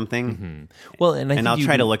forgetting something. Well, and I'll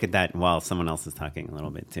try to look at that while someone else is talking a little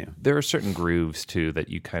bit too. There are certain grooves too that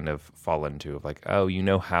you kind of fall into of like, oh,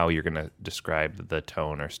 how you're going to describe the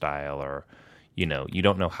tone or style, or you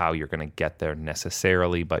don't know how you're going to get there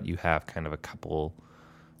necessarily, but you have kind of a couple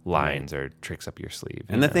lines or tricks up your sleeve.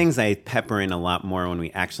 And the things I pepper in a lot more when we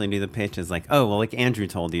actually do the pitch is like, oh, well, like Andrew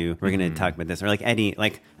told you, we're going to talk about this. Or like Eddie,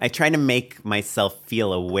 like I try to make myself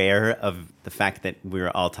feel aware of the fact that we're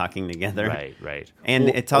all talking together. Right. And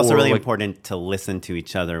it's also really important to listen to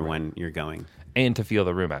each other when you're going. And to feel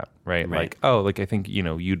the room out, right? Like, oh, like I think,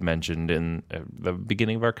 you'd mentioned in the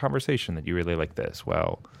beginning of our conversation that you really like this.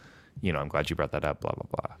 Well, I'm glad you brought that up, blah, blah,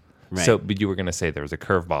 blah. Right. So, but you were going to say there was a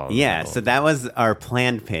curveball. Yeah, so that was our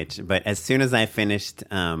planned pitch. But as soon as I finished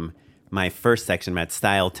my first section about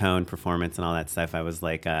style, tone, performance, and all that stuff, I was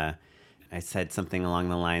like, I said something along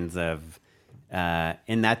the lines of,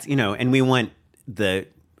 and that's, and we want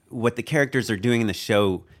what the characters are doing in the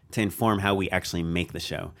show to inform how we actually make the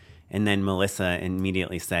show. And then Melissa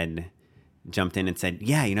immediately jumped in and said,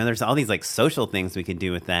 yeah, there's all these like social things we could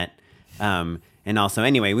do with that. And also,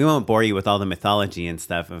 anyway, we won't bore you with all the mythology and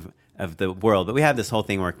stuff of the world, but we have this whole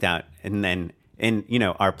thing worked out. And then,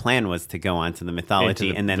 our plan was to go on to the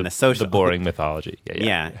mythology and then the social. The boring mythology.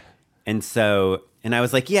 Yeah. And so, and I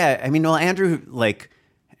was like, Andrew, like,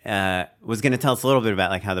 was going to tell us a little bit about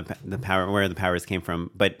like how the power, where the powers came from.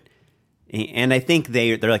 And I think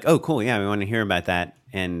they're like, oh, cool. Yeah, we want to hear about that.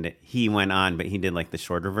 And he went on, but he did like the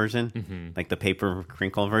shorter version, like the paper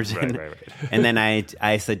crinkle version. Right. And then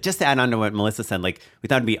I said, just to add on to what Melissa said, like we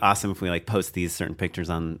thought it'd be awesome if we like post these certain pictures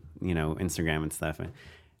on, Instagram and stuff.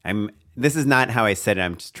 This is not how I said it.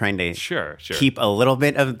 I'm just trying to keep a little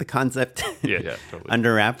bit of the concept totally.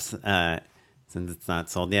 under wraps since it's not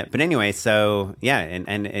sold yet. But anyway, so yeah,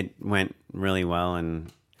 and it went really well,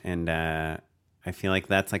 and I feel like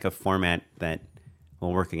that's like a format that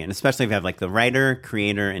will work again, especially if you have like the writer,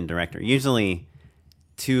 creator, and director. Usually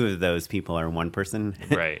two of those people are one person.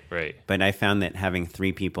 Right. But I found that having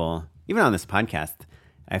three people, even on this podcast,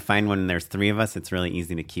 I find when there's three of us, it's really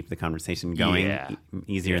easy to keep the conversation going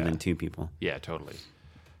easier than two people. Yeah, totally.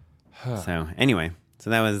 So anyway,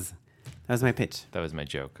 that was my pitch. That was my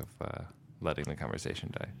joke of letting the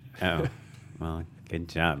conversation die. Oh, well, good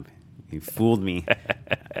job. You fooled me.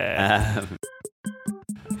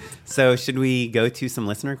 So should we go to some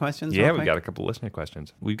listener questions? Yeah, we got a couple listener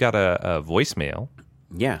questions. We've got a voicemail.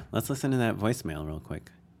 Yeah, let's listen to that voicemail real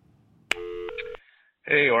quick.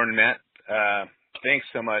 Hey, Oren and Matt. Thanks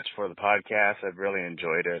so much for the podcast. I've really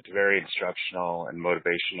enjoyed it. Very instructional and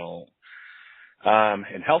motivational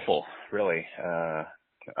and helpful, really.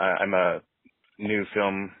 I'm a new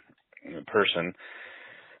film person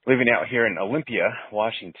living out here in Olympia,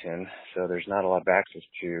 Washington, so there's not a lot of access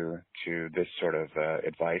to this sort of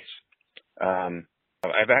advice.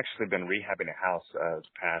 I've actually been rehabbing a house the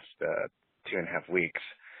past 2.5 weeks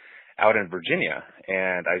out in Virginia,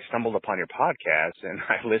 and I stumbled upon your podcast, and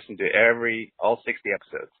I listened to all 60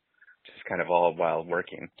 episodes, just kind of all while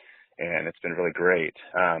working, and it's been really great.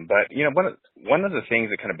 But one of the things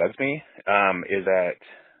that kind of bugs me is that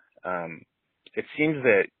it seems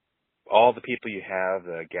that all the people you have,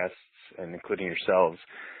 the guests, and including yourselves,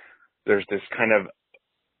 there's this kind of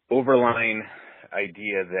overlying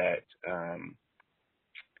idea that,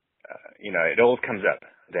 it always comes up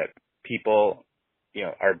that people,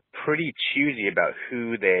 are pretty choosy about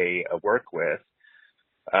who they work with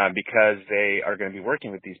because they are going to be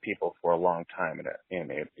working with these people for a long time.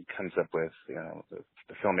 And it comes up with,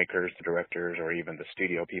 the filmmakers, the directors, or even the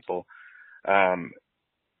studio people.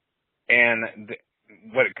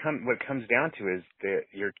 What it comes down to is that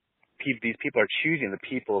these people are choosing the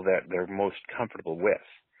people that they're most comfortable with.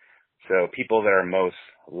 So people that are most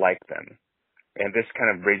like them. And this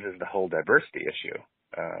kind of raises the whole diversity issue.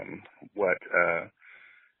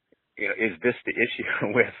 Is this the issue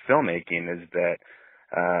with filmmaking is that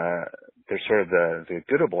there's sort of the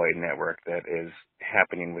good boy network that is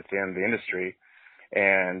happening within the industry.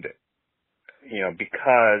 And,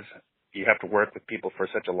 because you have to work with people for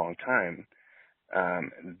such a long time,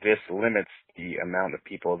 this limits the amount of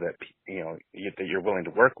people that that you're willing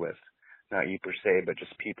to work with, not you per se, but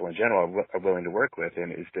just people in general are willing to work with.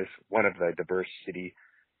 And is this one of the diversity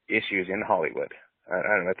issues in Hollywood? I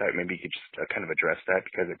don't know. I thought maybe you could just kind of address that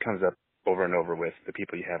because it comes up over and over with the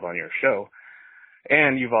people you have on your show,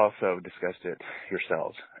 and you've also discussed it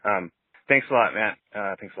yourselves. Thanks a lot, Matt.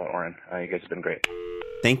 Thanks a lot, Oren. You guys have been great.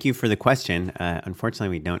 Thank you for the question. Unfortunately,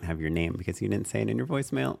 we don't have your name because you didn't say it in your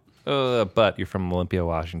voicemail. But you're from Olympia,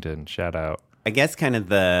 Washington. Shout out. I guess kind of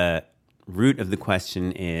the root of the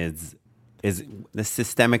question is the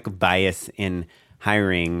systemic bias in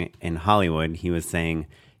hiring in Hollywood. He was saying,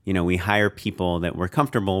 we hire people that we're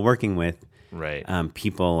comfortable working with, right?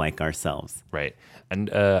 People like ourselves, right? And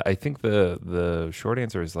I think the short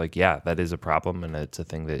answer is that is a problem, and it's a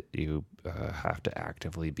thing that you have to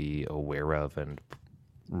actively be aware of and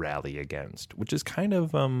rally against, which is kind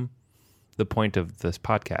of the point of this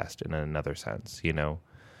podcast in another sense.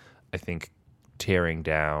 I think tearing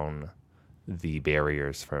down the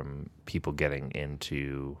barriers from people getting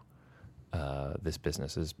into this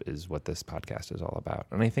business is what this podcast is all about.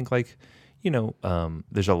 And I think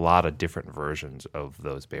there's a lot of different versions of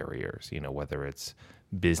those barriers, whether it's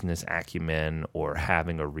business acumen or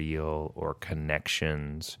having a reel or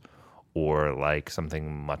connections or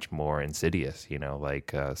something much more insidious,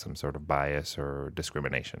 some sort of bias or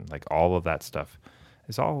discrimination. All of that stuff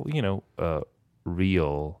is all,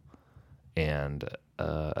 real and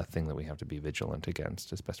a thing that we have to be vigilant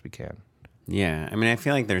against as best we can. Yeah. I mean, I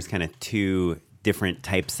feel like there's kind of two different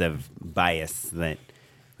types of bias that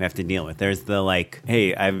we have to deal with. There's the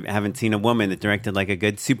hey, I haven't seen a woman that directed a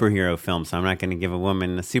good superhero film, so I'm not going to give a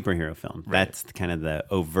woman a superhero film. Right. That's kind of the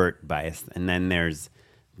overt bias. And then there's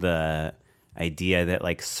the idea that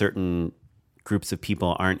certain groups of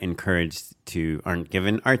people aren't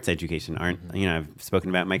given arts education, I've spoken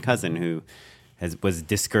about my cousin who was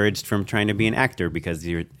discouraged from trying to be an actor because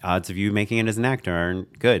your odds of you making it as an actor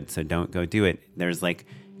aren't good, so don't go do it. There's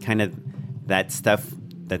kind of that stuff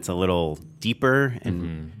that's a little deeper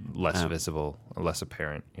and less visible, less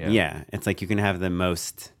apparent. Yeah, it's you can have the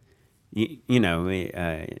most.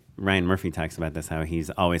 Ryan Murphy talks about this, how he's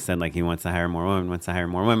always said he wants to hire more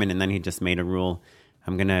women, and then he just made a rule.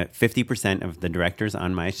 50% of the directors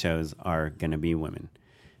on my shows are gonna be women.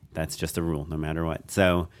 That's just a rule, no matter what.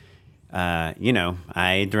 So.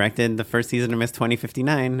 I directed the first season of Miss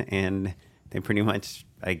 2059, and they pretty much,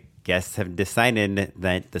 I guess, have decided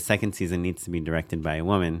that the second season needs to be directed by a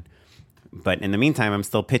woman. But in the meantime, I'm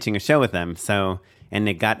still pitching a show with them. So and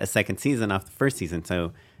it got a second season off the first season.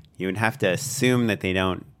 So you would have to assume that they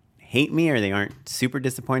don't hate me or they aren't super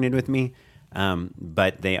disappointed with me,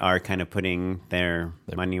 but they are kind of putting their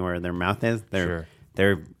money where their mouth is. They're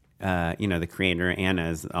the creator Anna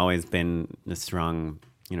has always been a strong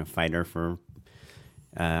fighter for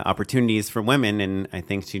opportunities for women, and I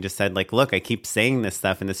think she just said like, look, I keep saying this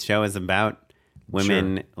stuff, and this show is about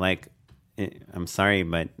women. Sure. Like, I'm sorry,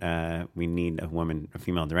 but we need a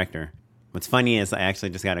female director. What's funny is I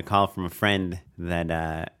actually just got a call from a friend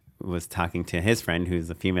that was talking to his friend who's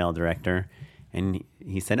a female director, and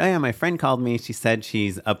he said, oh yeah, my friend called me. She said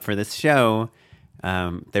she's up for this show.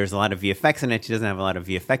 There's a lot of VFX in it. She doesn't have a lot of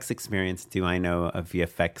VFX experience. Do I know a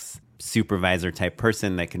VFX supervisor type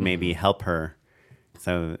person that could maybe help her?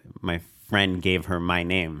 So my friend gave her my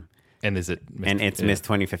name. And is it Miss, and it's Miss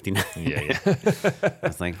 2059. Yeah. I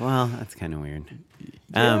was like, well, that's kind of weird.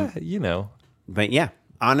 Yeah, But yeah,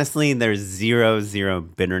 honestly, there's zero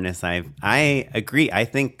bitterness. I agree. I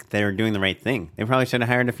think they're doing the right thing. They probably should have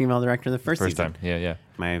hired a female director the first season. Time. Yeah.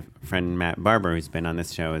 My friend Matt Barber, who's been on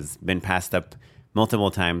this show, has been passed up multiple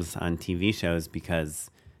times on TV shows because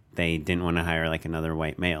they didn't want to hire like another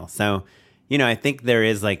white male. So, I think there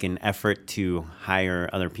is like an effort to hire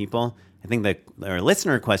other people. I think that our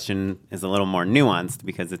listener question is a little more nuanced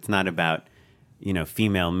because it's not about,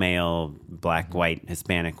 female, male, black, white,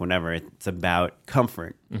 Hispanic, whatever. It's about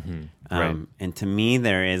comfort. Mm-hmm. Right. And to me,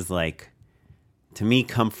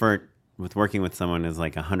 comfort with working with someone is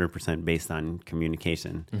like 100% based on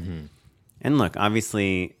communication. Mm-hmm. And look,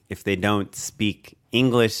 obviously, if they don't speak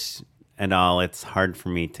English at all, it's hard for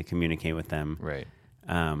me to communicate with them. Right.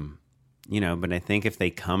 But I think if they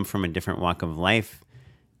come from a different walk of life,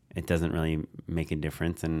 it doesn't really make a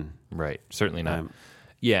difference. And right, certainly not.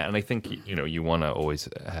 Yeah, and I think you want to always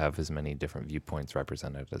have as many different viewpoints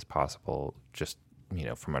represented as possible. Just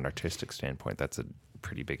from an artistic standpoint, that's a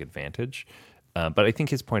pretty big advantage. But I think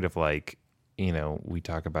his point of like, we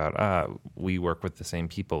talk about we work with the same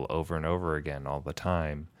people over and over again all the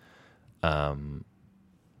time. I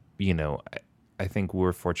think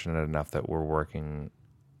we're fortunate enough that we're working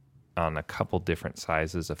on a couple different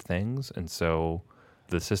sizes of things, and so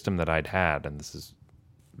the system that I'd had, and this is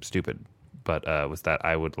stupid, but was that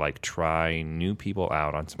I would like try new people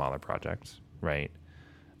out on smaller projects, right,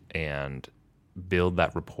 and build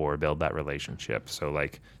that rapport, build that relationship. So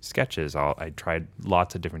like sketches, I tried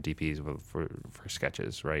lots of different DPs for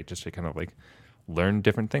sketches, right, just to kind of like learn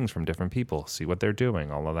different things from different people, see what they're doing,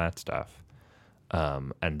 all of that stuff.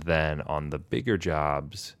 And then on the bigger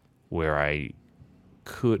jobs where I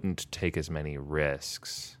couldn't take as many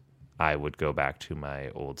risks, I would go back to my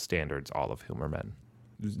old standards, all of whom are men.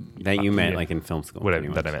 That you meant like in film school.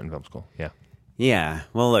 That I meant in film school, yeah. Yeah.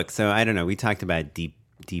 Well, look, so I don't know. We talked about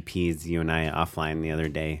DPs, you and I, offline the other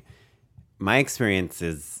day. My experience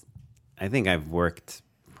is, I think I've worked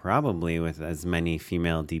probably with as many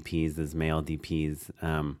female DPs as male DPs.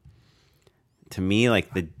 To me, like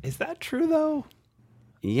Is that true, though?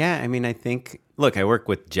 Yeah, I mean, I think... Look, I work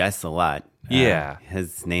with Jess a lot. Yeah.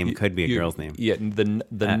 His name could be a girl's name. Yeah,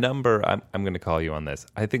 the number... I'm going to call you on this.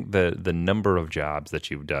 I think the number of jobs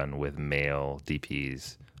that you've done with male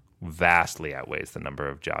DPs vastly outweighs the number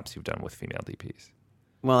of jobs you've done with female DPs.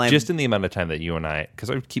 Well, just in the amount of time that you and I...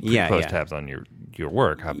 Because I keep pretty close tabs on your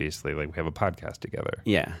work, obviously. Like, we have a podcast together.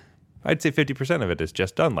 Yeah. I'd say 50% of it is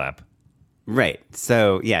just Dunlap. Right.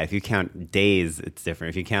 So, yeah, if you count days, it's different.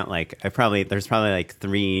 If you count, like, there's probably like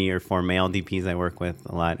 3 or 4 male DPs I work with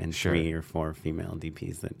a lot and 3 or 4 female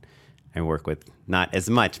DPs that I work with not as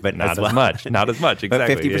much, but not as well. Not as much,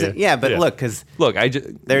 exactly. But 50%. Yeah, but look, because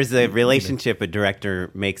there's a relationship a director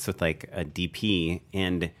makes with, like, a DP,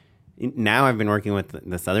 and now I've been working with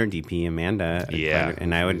this other DP, Amanda. Yeah.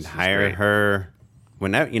 And I would hire her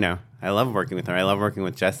whenever, I love working with her. I love working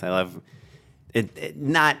with Jess. I love it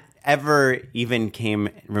not ever even came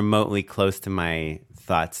remotely close to my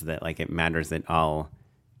thoughts that like it matters at all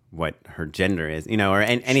what her gender is, or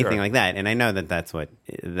anything like that. And I know that that's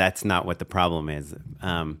not what the problem is.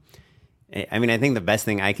 I mean, I think the best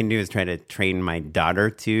thing I can do is try to train my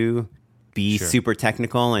daughter to be super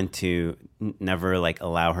technical and to never like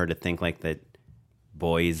allow her to think like that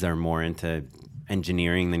boys are more into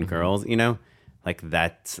engineering than girls, like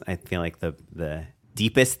that's, I feel like the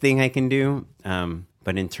deepest thing I can do.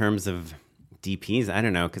 But in terms of DPs, I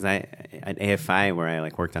don't know, because at AFI, where I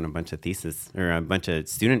like worked on a bunch of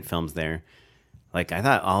student films there, like I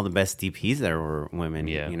thought all the best DPs there were women,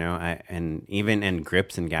 and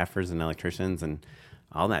grips and gaffers and electricians and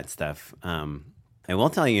all that stuff. I will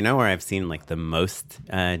tell you, where I've seen like the most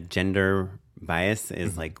gender bias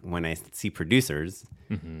is like when I see producers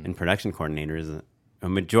and production coordinators, a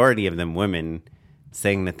majority of them women,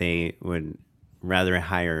 saying that they would rather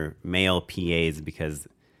hire male PAs because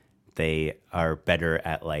they are better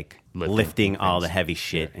at like lifting all the heavy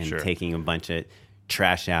shit and taking a bunch of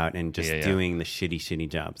trash out and just doing the shitty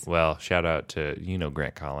jobs. Well, shout out to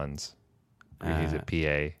Grant Collins. He's a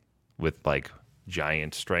PA with like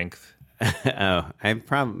giant strength.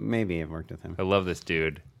 Maybe I've worked with him. I love this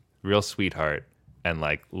dude, real sweetheart, and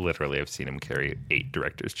like literally I've seen him carry 8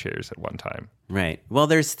 directors' chairs at one time. Right. Well,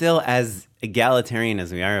 there's still, as egalitarian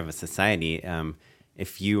as we are of a society,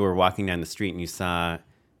 if you were walking down the street and you saw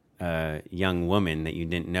a young woman that you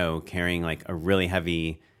didn't know carrying like a really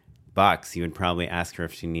heavy box, you would probably ask her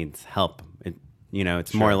if she needs help.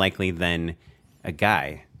 It's more likely than a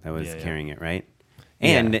guy that was carrying it, right?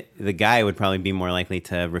 And the guy would probably be more likely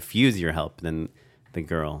to refuse your help than the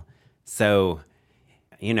girl. So,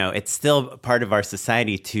 it's still part of our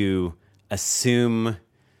society to assume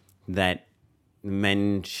that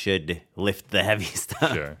men should lift the heavy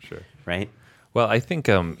stuff. Sure. Right? Well, I think,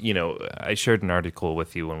 I shared an article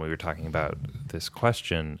with you when we were talking about this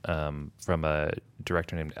question from a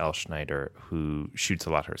director named Elle Schneider who shoots a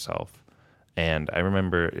lot herself. And I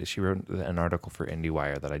remember she wrote an article for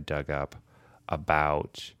IndieWire that I dug up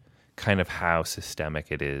about kind of how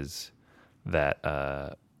systemic it is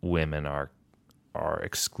that women are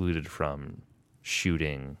excluded from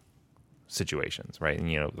shooting situations, right?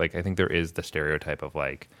 And, like, I think there is the stereotype of,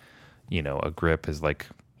 like, a grip is like,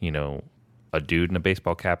 a dude in a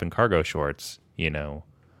baseball cap and cargo shorts, and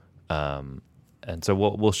so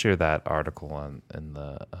we'll share that article in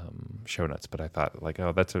the show notes. But I thought, like,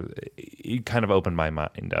 it kind of opened my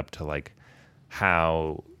mind up to like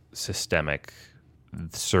how systemic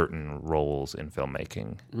certain roles in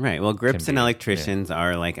filmmaking. Right. Well, grips and electricians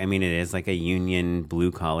are like, it is like a union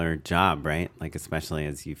blue collar job, right? Like, especially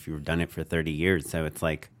if you've done it for 30 years. So it's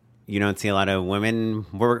like, you don't see a lot of women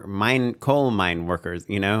coal mine workers,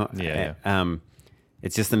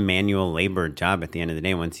 it's just a manual labor job at the end of the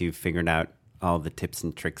day. Once you've figured out all the tips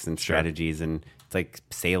and tricks and strategies, and it's like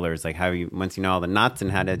sailors, like once you know all the knots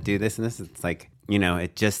and how to do this and this, it's like,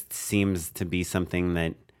 it just seems to be something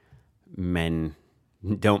that men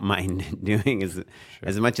don't mind doing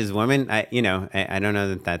as much as women. I don't know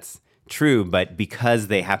that that's true, but because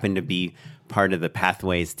they happen to be part of the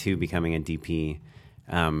pathways to becoming a DP,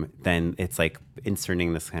 then it's like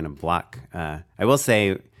inserting this kind of block. I will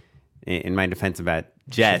say, in my defense about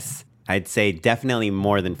Jess, I'd say definitely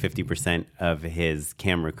more than 50% of his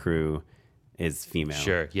camera crew is female.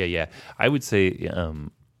 Sure. Yeah. I would say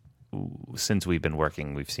since we've been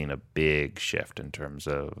working, we've seen a big shift in terms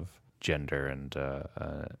of gender and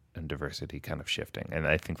diversity kind of shifting. And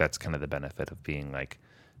I think that's kind of the benefit of being like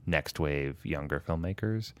next wave younger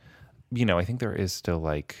filmmakers. I think there is still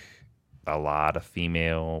like a lot of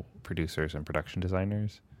female producers and production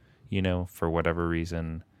designers, for whatever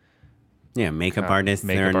reason. Yeah, makeup artists.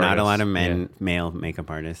 There are not a lot of male makeup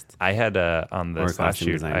artists. I had on this last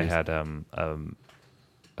shoot, designers. I had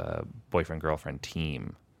a boyfriend-girlfriend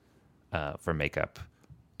team for makeup,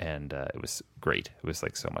 and it was great. It was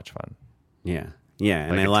like so much fun. Yeah,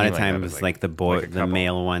 and a lot of times like the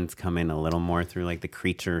male ones come in a little more through like the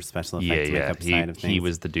creature special effects makeup side of things. He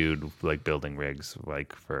was the dude like building rigs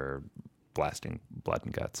like for blasting blood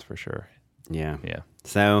and guts for sure. Yeah.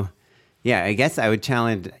 So, I guess I would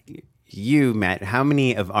challenge you, Matt. How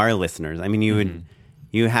many of our listeners?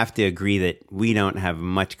 You have to agree that we don't have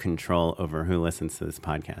much control over who listens to this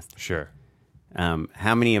podcast. Sure.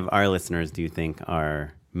 How many of our listeners do you think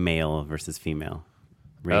are male versus female?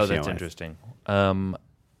 Oh, that's interesting.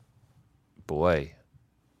 Boy,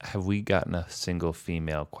 have we gotten a single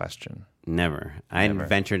female question? Never. I'd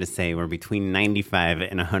venture to say we're between 95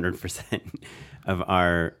 and 100% of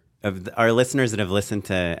our listeners that have listened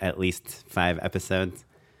to at least 5 episodes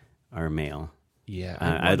are male. Yeah,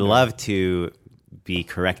 I'd love to be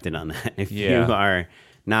corrected on that. If you are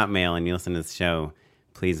not male and you listen to this show,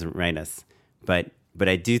 please write us. But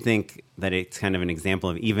I do think that it's kind of an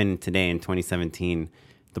example of, even today in 2017,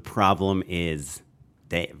 the problem is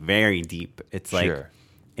very deep. It's like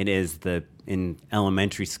it is in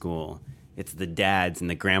elementary school. It's the dads and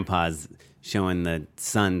the grandpas showing the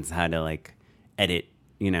sons how to like edit,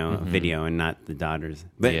 a video, and not the daughters.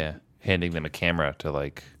 But handing them a camera to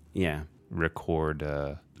like record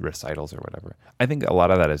recitals or whatever. I think a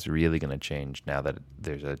lot of that is really going to change now that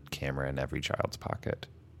there's a camera in every child's pocket.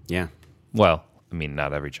 Yeah. Well,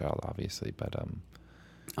 not every child, obviously, but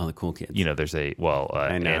all the cool kids. There's a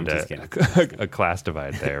a class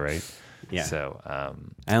divide there, right? Yeah. So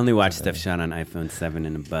I only watch stuff shot on iPhone 7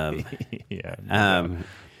 and above.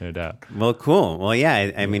 No doubt. Well, cool. Well,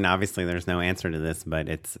 obviously there's no answer to this, but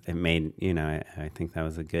it made, I think that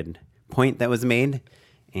was a good point that was made,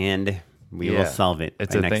 and we will solve it by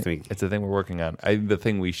next week. It's a thing we're working on. The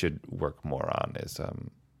thing we should work more on is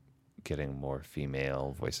getting more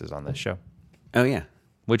female voices on this show. Oh yeah,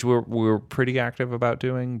 which we're pretty active about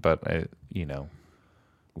doing, but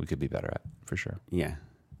we could be better at for sure. Yeah.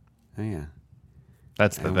 Oh yeah.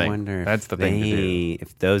 That's the thing. I wonder that's the thing to do.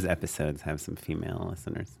 If those episodes have some female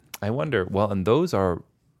listeners. I wonder. Well, and those are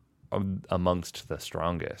amongst the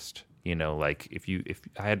strongest. Like if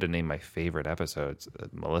I had to name my favorite episodes,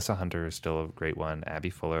 Melissa Hunter is still a great one. Abby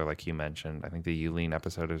Fuller, like you mentioned, I think the Yulene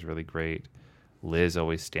episode is really great. Liz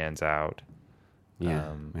always stands out.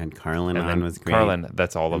 Yeah, and Carlin on was great. Carlin,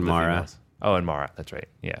 that's all of the Mara. females. Oh, and Mara, that's right.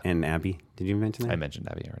 Yeah, and Abby. Did you mention that? I mentioned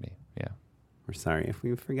Abby already. Yeah, we're sorry if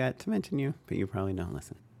we forgot to mention you, but you probably don't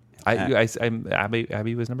listen.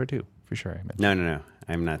 Abby was number 2 for sure. I mentioned. No.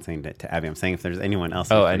 I'm not saying that to Abby. I'm saying if there's anyone else.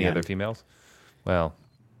 Oh, any other females? Well,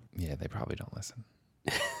 yeah, they probably don't listen.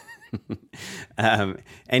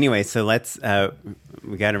 Anyway, so let's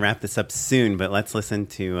we got to wrap this up soon, but let's listen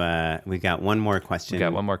to we got one more question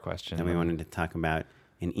that we wanted to talk about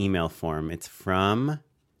in email form. It's from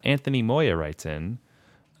Anthony Moya writes in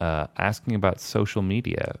asking about social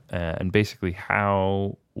media and basically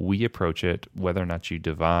how we approach it, whether or not you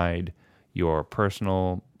divide your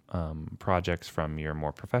personal projects from your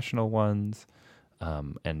more professional ones.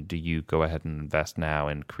 And do you go ahead and invest now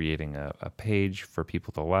in creating a page for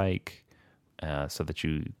people to like so that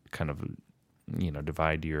you kind of,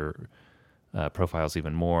 divide your profiles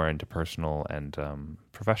even more into personal and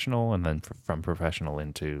professional, and then from professional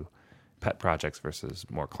into pet projects versus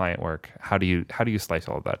more client work? How do you slice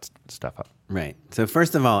all of that stuff up? Right. So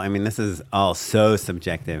first of all, I mean, this is all so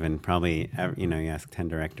subjective, and probably, you ask 10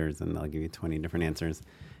 directors and they'll give you 20 different answers.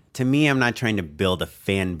 To me, I'm not trying to build a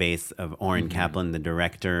fan base of Oren Kaplan, the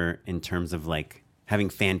director, in terms of like having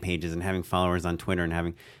fan pages and having followers on Twitter and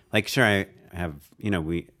having sure, I have,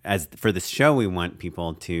 we, as for this show, we want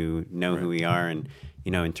people to know who we are. And,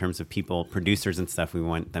 in terms of people, producers and stuff, we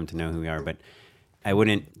want them to know who we are. But I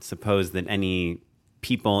wouldn't suppose that any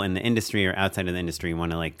people in the industry or outside of the industry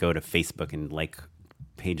want to like go to Facebook and like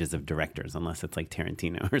pages of directors, unless it's like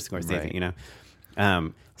Tarantino or Scorsese,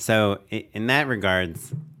 So in that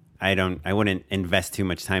regards, I wouldn't invest too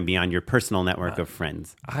much time beyond your personal network of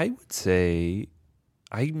friends. I would say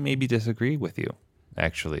I maybe disagree with you,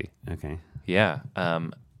 actually. Okay. Yeah.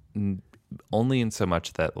 Only in so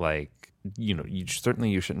much that you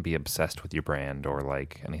shouldn't be obsessed with your brand or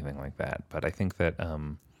like anything like that. But I think that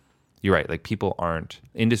you're right. Like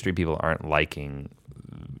industry people aren't liking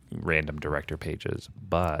random director pages,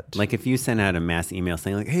 but like if you send out a mass email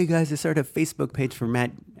saying like, "Hey guys, I started a Facebook page for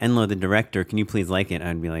Matt Enlow, the director. Can you please like it?"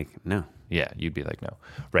 I'd be like, "No." Yeah, you'd be like, "No."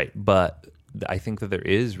 Right. But I think that there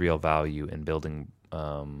is real value in building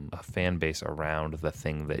a fan base around the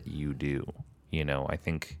thing that you do. I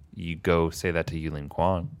think you go say that to Yulene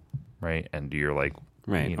Kwan, right? And you're like,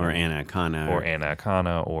 right, or Anna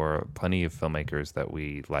Akana, or plenty of filmmakers that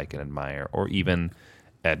we like and admire, or even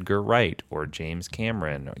Edgar Wright or James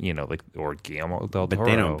Cameron, or Guillermo del Toro. But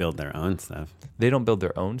they don't build their own stuff. They don't build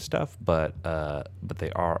their own stuff, but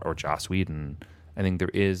they are, or Joss Whedon. I think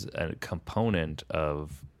there is a component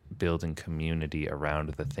of building community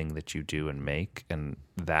around the thing that you do and make, and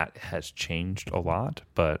that has changed a lot.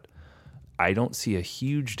 But I don't see a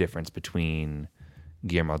huge difference between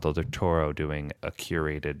Guillermo del Toro doing a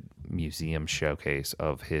curated museum showcase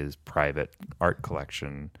of his private art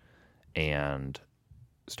collection and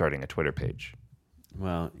starting a Twitter page.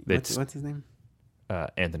 Well, what's his name?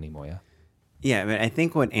 Anthony Moya. Yeah, but I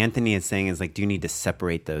think what Anthony is saying is like, do you need to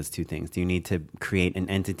separate those two things? Do you need to create an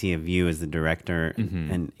entity of you as the director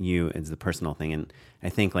and you as the personal thing? And I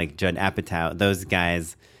think like Judd Apatow, those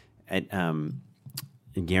guys at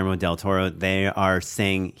Guillermo del Toro, they are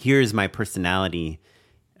saying, here's my personality,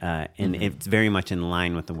 and it's very much in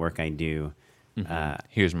line with the work I do.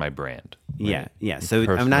 Here's my brand. Right? Yeah. So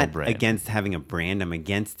I'm not brand. against having a brand. I'm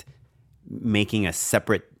against making a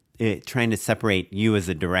separate, trying to separate you as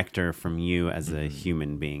a director from you as a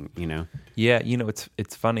human being, Yeah,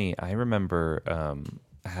 it's funny. I remember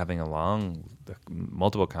having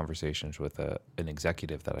multiple conversations with an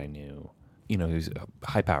executive that I knew, who's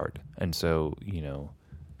high powered. And so,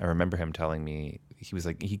 I remember him telling me, he was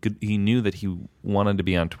like, he knew that he wanted to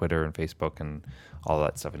be on Twitter and Facebook and all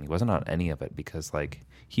that stuff, and he wasn't on any of it because like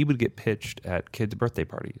he would get pitched at kids' birthday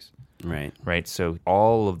parties. Right. So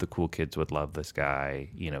all of the cool kids would love this guy.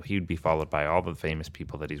 He would be followed by all the famous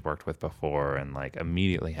people that he's worked with before and like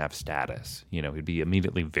immediately have status. He'd be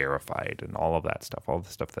immediately verified and all of that stuff, all the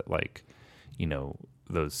stuff that like,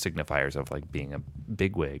 those signifiers of like being a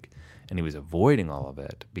bigwig, and he was avoiding all of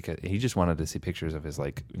it because he just wanted to see pictures of his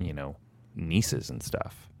like, nieces and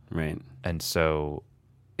stuff. Right. And so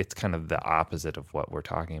it's kind of the opposite of what we're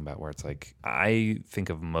talking about, where it's like, I think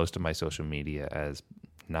of most of my social media as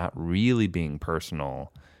not really being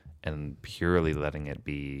personal and purely letting it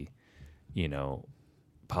be,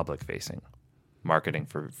 public facing marketing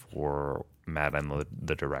for Matt Enlow,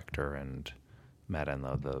 the director, and Matt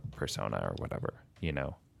Enlow, the persona or whatever,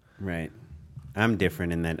 Right. I'm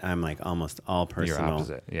different in that I'm like almost all personal. You're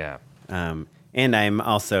opposite. Yeah. And I'm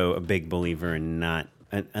also a big believer in not,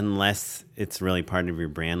 unless it's really part of your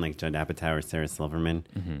brand, like Judd Apatow or Sarah Silverman,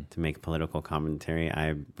 to make political commentary,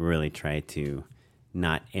 I really try to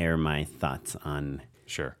not air my thoughts on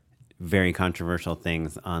Sure. very controversial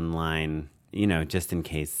things online, just in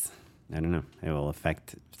case, I don't know, it will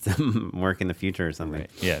affect some work in the future or something. Right.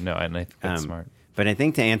 Yeah, no, and I think that's smart. But I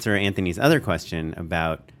think to answer Anthony's other question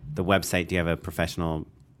about the website, do you have a professional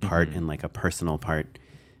part and like a personal part?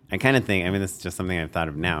 I kind of think, this is just something I've thought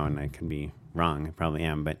of now, and I could be wrong, I probably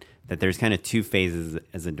am, but that there's kind of two phases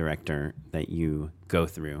as a director that you go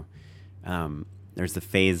through. There's the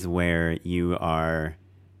phase where you are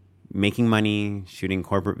making money, shooting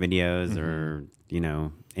corporate videos or,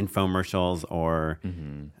 infomercials or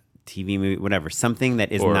TV movie, whatever, something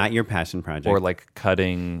that is not your passion project. Or like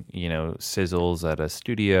cutting, sizzles at a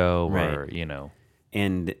studio or,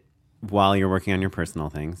 And while you're working on your personal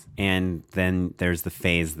things. And then there's the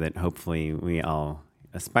phase that hopefully we all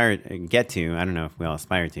get to. I don't know if we all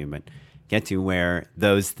aspire to, but get to where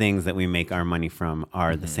those things that we make our money from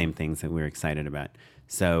are the same things that we're excited about.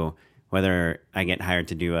 So whether I get hired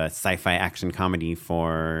to do a sci-fi action comedy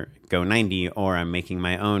for Go90 or I'm making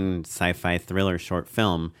my own sci-fi thriller short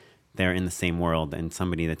film, they're in the same world, and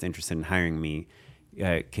somebody that's interested in hiring me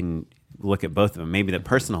can look at both of them. Maybe the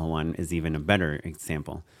personal one is even a better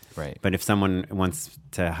example. Right. But if someone wants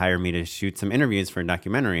to hire me to shoot some interviews for a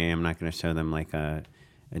documentary, I'm not going to show them like a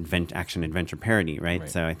action adventure parody, right?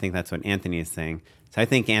 So I think that's what Anthony is saying. So I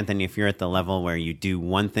think, Anthony, if you're at the level where you do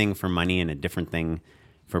one thing for money and a different thing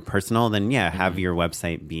for personal, then have your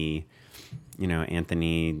website be,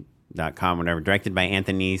 Anthony.com, whatever, directed by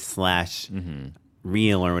Anthony /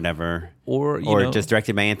 real or whatever, or just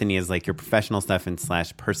directed by Anthony as like your professional stuff and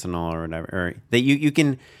 / personal or whatever, or that you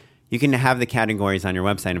can have the categories on your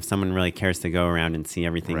website. If someone really cares to go around and see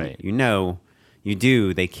everything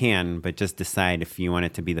they can, but just decide if you want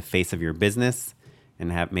it to be the face of your business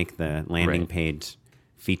and make the landing page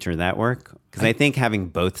feature that work. Because I think having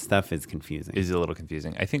both stuff is confusing. Is a little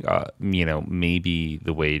confusing. I think, maybe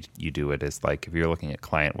the way you do it is like if you're looking at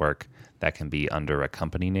client work, that can be under a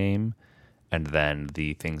company name. And then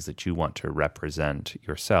the things that you want to represent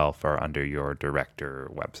yourself are under your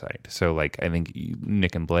director website. So like, I think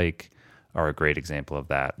Nick and Blake are a great example of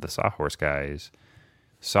that. The Sawhorse guys,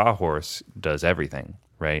 Sawhorse does everything,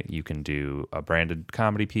 right? You can do a branded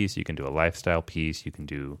comedy piece. You can do a lifestyle piece. You can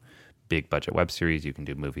do big budget web series. You can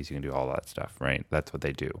do movies. You can do all that stuff, right? That's what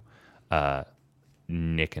they do.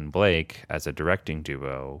 Nick and Blake, as a directing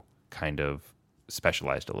duo, kind of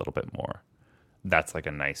specialized a little bit more. That's like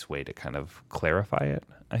a nice way to kind of clarify it,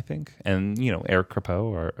 I think. And, Eric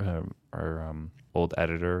Crepeau, our old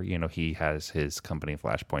editor, he has his company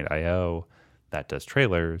Flashpoint.io that does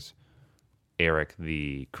trailers. Eric,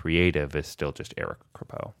 the creative, is still just Eric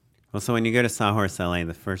Crepeau. Well, so when you go to Sawhorse LA,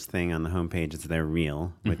 the first thing on the homepage is their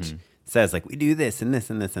reel, which says like, we do this and this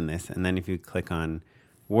and this and this. And then if you click on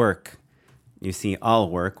work, you see all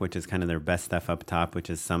work, which is kind of their best stuff up top,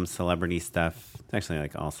 which is some celebrity stuff. It's actually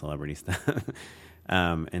like all celebrity stuff.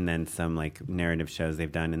 And then some like narrative shows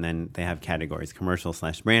they've done. And then they have categories: commercial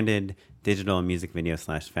 / branded, digital, music video /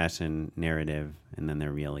 fashion, narrative, and then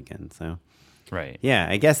their reel again. So, right. Yeah,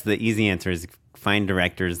 I guess the easy answer is find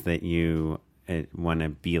directors that you want to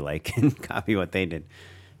be like and copy what they did.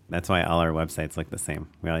 That's why all our websites look the same.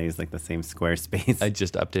 We all use like the same Squarespace. I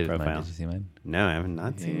just updated profile. mine. Did you see mine? No, I have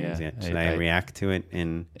not seen yours yet. Should I react to it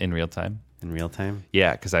in real time? In real time?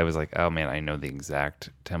 Yeah, because I was like, oh man, I know the exact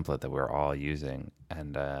template that we're all using,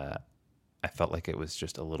 and I felt like it was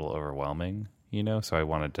just a little overwhelming, So I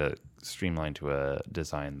wanted to streamline to a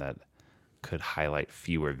design that could highlight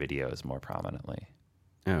fewer videos more prominently.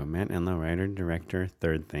 Oh, Matt Enlow, writer, director,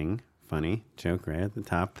 third thing. Funny joke right at the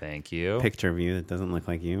top. Thank you. Picture of you that doesn't look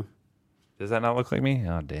like you. Does that not look like me?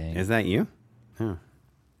 Oh, dang. Is that you? Oh.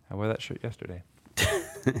 I wore that shirt yesterday.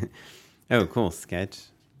 Oh, cool. Sketch.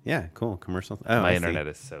 Yeah, cool. Commercials. Oh, my internet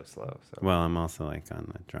is so slow. So. Well, I'm also like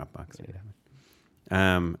on the Dropbox. Yeah.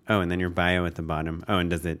 And then your bio at the bottom. Oh,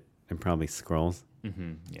 and it probably scrolls?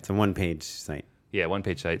 Mm-hmm. Yeah. It's a one-page site. Yeah,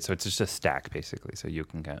 one-page site. So it's just a stack, basically, so you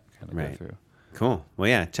can kind of go through. Cool. Well,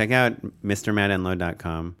 yeah, check out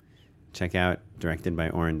mrmattenlow.com. Check out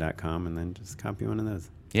directedbyoren.com, and then just copy one of those.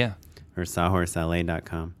 Yeah. Or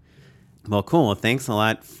sawhorsela.com. Well, cool. Well, thanks a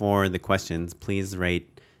lot for the questions. Please write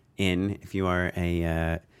in if you are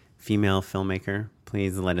a female filmmaker.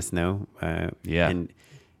 Please let us know. And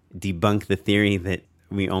debunk the theory that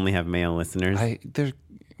we only have male listeners.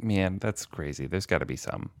 Man, that's crazy. There's got to be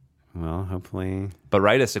some. Well, hopefully. But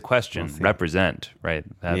write us a question. Represent, right?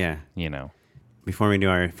 You know. Before we do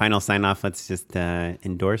our final sign-off, let's just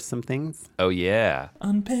endorse some things. Oh, yeah.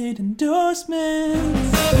 Unpaid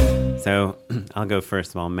endorsements. So I'll go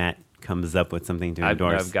first while Matt comes up with something to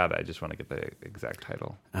endorse. I've got it. I just want to get the exact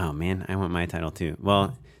title. Oh, man. I want my title, too.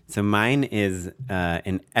 Well, so mine is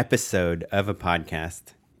an episode of a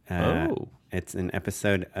podcast. It's an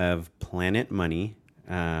episode of Planet Money.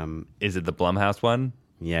 Is it the Blumhouse one?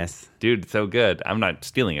 Yes. Dude, so good. I'm not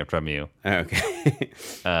stealing it from you. Oh, okay.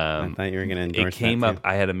 I thought you were going to endorse it. It came up. Too.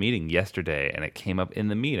 I had a meeting yesterday, and it came up in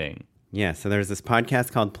the meeting. Yeah, so there's this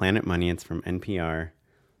podcast called Planet Money. It's from NPR.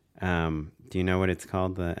 Do you know what it's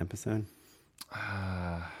called, the episode?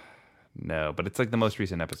 No, but it's like the most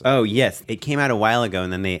recent episode. Oh, yes. It came out a while ago,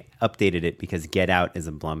 and then they updated it because Get Out is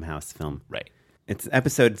a Blumhouse film. Right. It's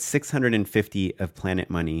episode 650 of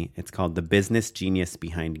Planet Money. It's called The Business Genius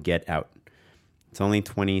Behind Get Out. It's only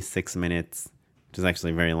 26 minutes, which is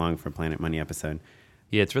actually very long for a Planet Money episode.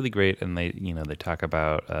 Yeah, it's really great, and they talk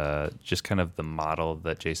about just kind of the model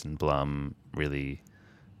that Jason Blum really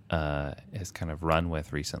has kind of run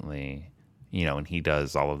with recently. You know, and he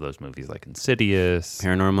does all of those movies like Insidious,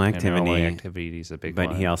 Paranormal Activity. Paranormal Activity is a big one.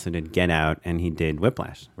 But he also did Get Out, and he did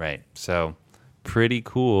Whiplash. Right. So pretty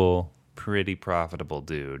cool, pretty profitable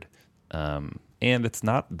dude. And it's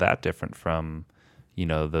not that different from, you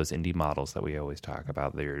know, those indie models that we always talk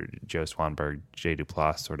about. They're Joe Swanberg, Jay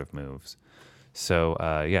Duplass sort of moves. So,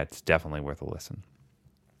 yeah, it's definitely worth a listen.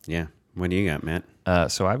 Yeah. What do you got, Matt?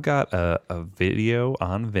 So I've got a video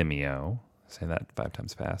on Vimeo. Say that 5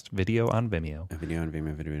 times fast. Video on Vimeo. A video on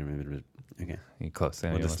Vimeo. Okay. You're close.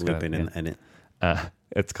 We'll just loop it in the edit.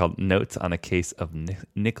 It's called Notes on a Case of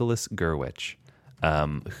Nicholas Gurwitch,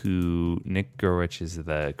 who Nick Gurwitch is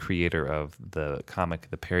the creator of the comic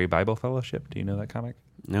The Perry Bible Fellowship. Do you know that comic?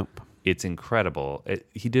 Nope. It's incredible.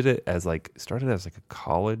 He did it as started as a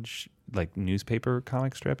college newspaper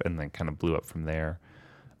comic strip, and then kind of blew up from there.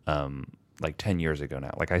 10 years ago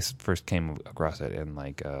now. I first came across it in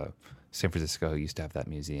San Francisco. Used to have that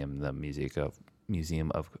museum, the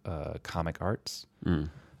Museum of Comic Arts. And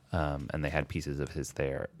they had pieces of his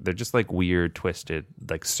there. They're just weird, twisted,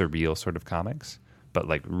 surreal sort of comics, but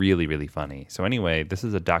really, really funny. So anyway, this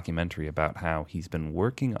is a documentary about how he's been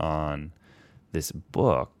working on this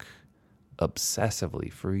book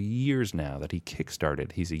obsessively for years now that he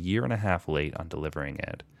kickstarted. He's a year and a half late on delivering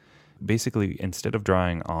it. Basically, instead of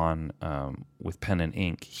drawing on with pen and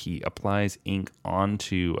ink, he applies ink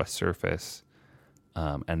onto a surface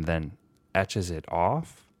and then etches it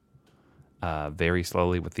off very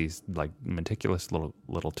slowly with these meticulous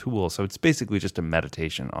little tools. So it's basically just a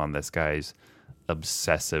meditation on this guy's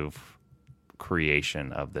obsessive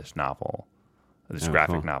creation of this novel, this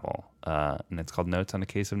graphic novel. And it's called Notes on a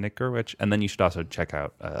Case of Nick Gurwitch. And then you should also check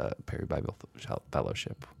out Perry Bible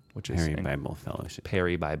Fellowship, which is Perry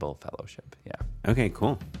Bible Fellowship. Yeah. Okay,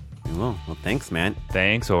 cool. We will. Well, thanks, Matt.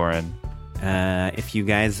 Thanks, Oren. If you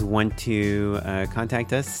guys want to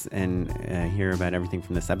contact us and hear about everything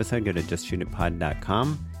from this episode, go to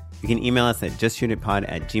justshootitpod.com. You can email us at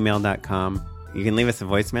justshootitpod@gmail.com. You can leave us a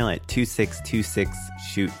voicemail at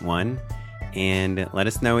 2626-SHOOT1 and let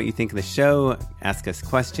us know what you think of the show. Ask us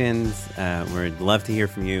questions. We'd love to hear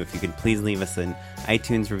from you. If you could please leave us an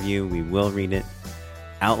iTunes review, we will read it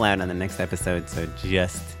out loud on the next episode. So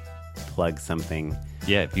just plug something.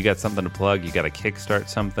 Yeah, if you got something to plug, you got to kickstart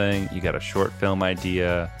something, you got a short film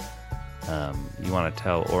idea, you want to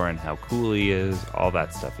tell Oren how cool he is, all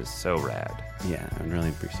that stuff is so rad. Yeah, I'd really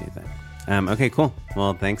appreciate that. Okay, cool.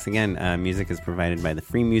 Well, thanks again. Music is provided by the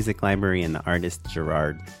Free Music Library and the artist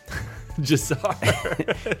Gerard. Jazar.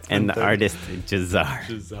 And the artist Jazar.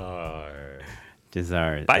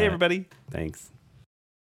 Jazar. Bye, everybody. Thanks.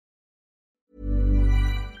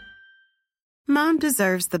 Mom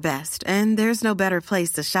deserves the best, and there's no better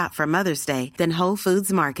place to shop for Mother's Day than Whole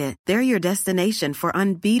Foods Market. They're your destination for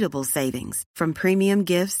unbeatable savings, from premium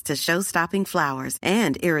gifts to show-stopping flowers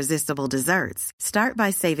and irresistible desserts. Start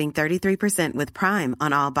by saving 33% with Prime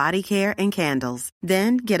on all body care and candles.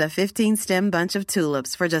 Then get a 15-stem bunch of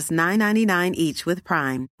tulips for just $9.99 each with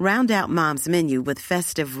Prime. Round out Mom's menu with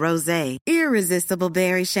festive rosé, irresistible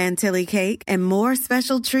berry chantilly cake, and more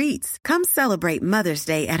special treats. Come celebrate Mother's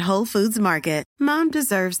Day at Whole Foods Market. Mom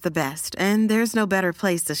deserves the best, and there's no better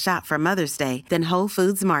place to shop for Mother's Day than Whole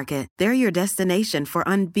Foods Market. They're your destination for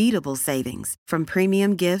unbeatable savings, from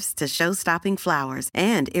premium gifts to show-stopping flowers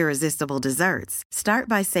and irresistible desserts. Start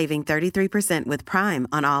by saving 33% with Prime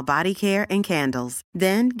on all body care and candles.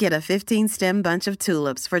 Then get a 15-stem bunch of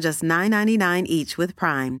tulips for just $9.99 each with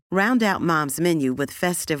Prime. Round out Mom's menu with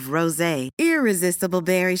festive rosé, irresistible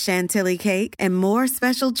berry chantilly cake, and more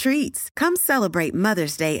special treats. Come celebrate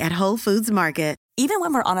Mother's Day at Whole Foods Market. Even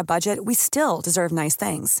when we're on a budget, we still deserve nice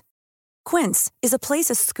things. Quince is a place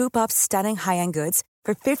to scoop up stunning high-end goods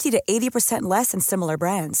for 50 to 80% less than similar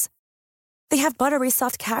brands. They have buttery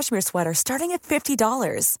soft cashmere sweaters starting at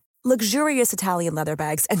 $50, luxurious Italian leather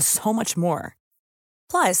bags, and so much more.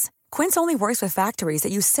 Plus, Quince only works with factories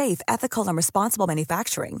that use safe, ethical, and responsible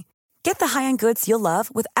manufacturing. Get the high-end goods you'll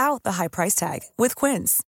love without the high price tag with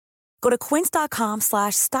Quince. Go to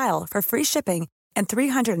quince.com/style for free shipping and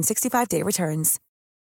 365-day returns.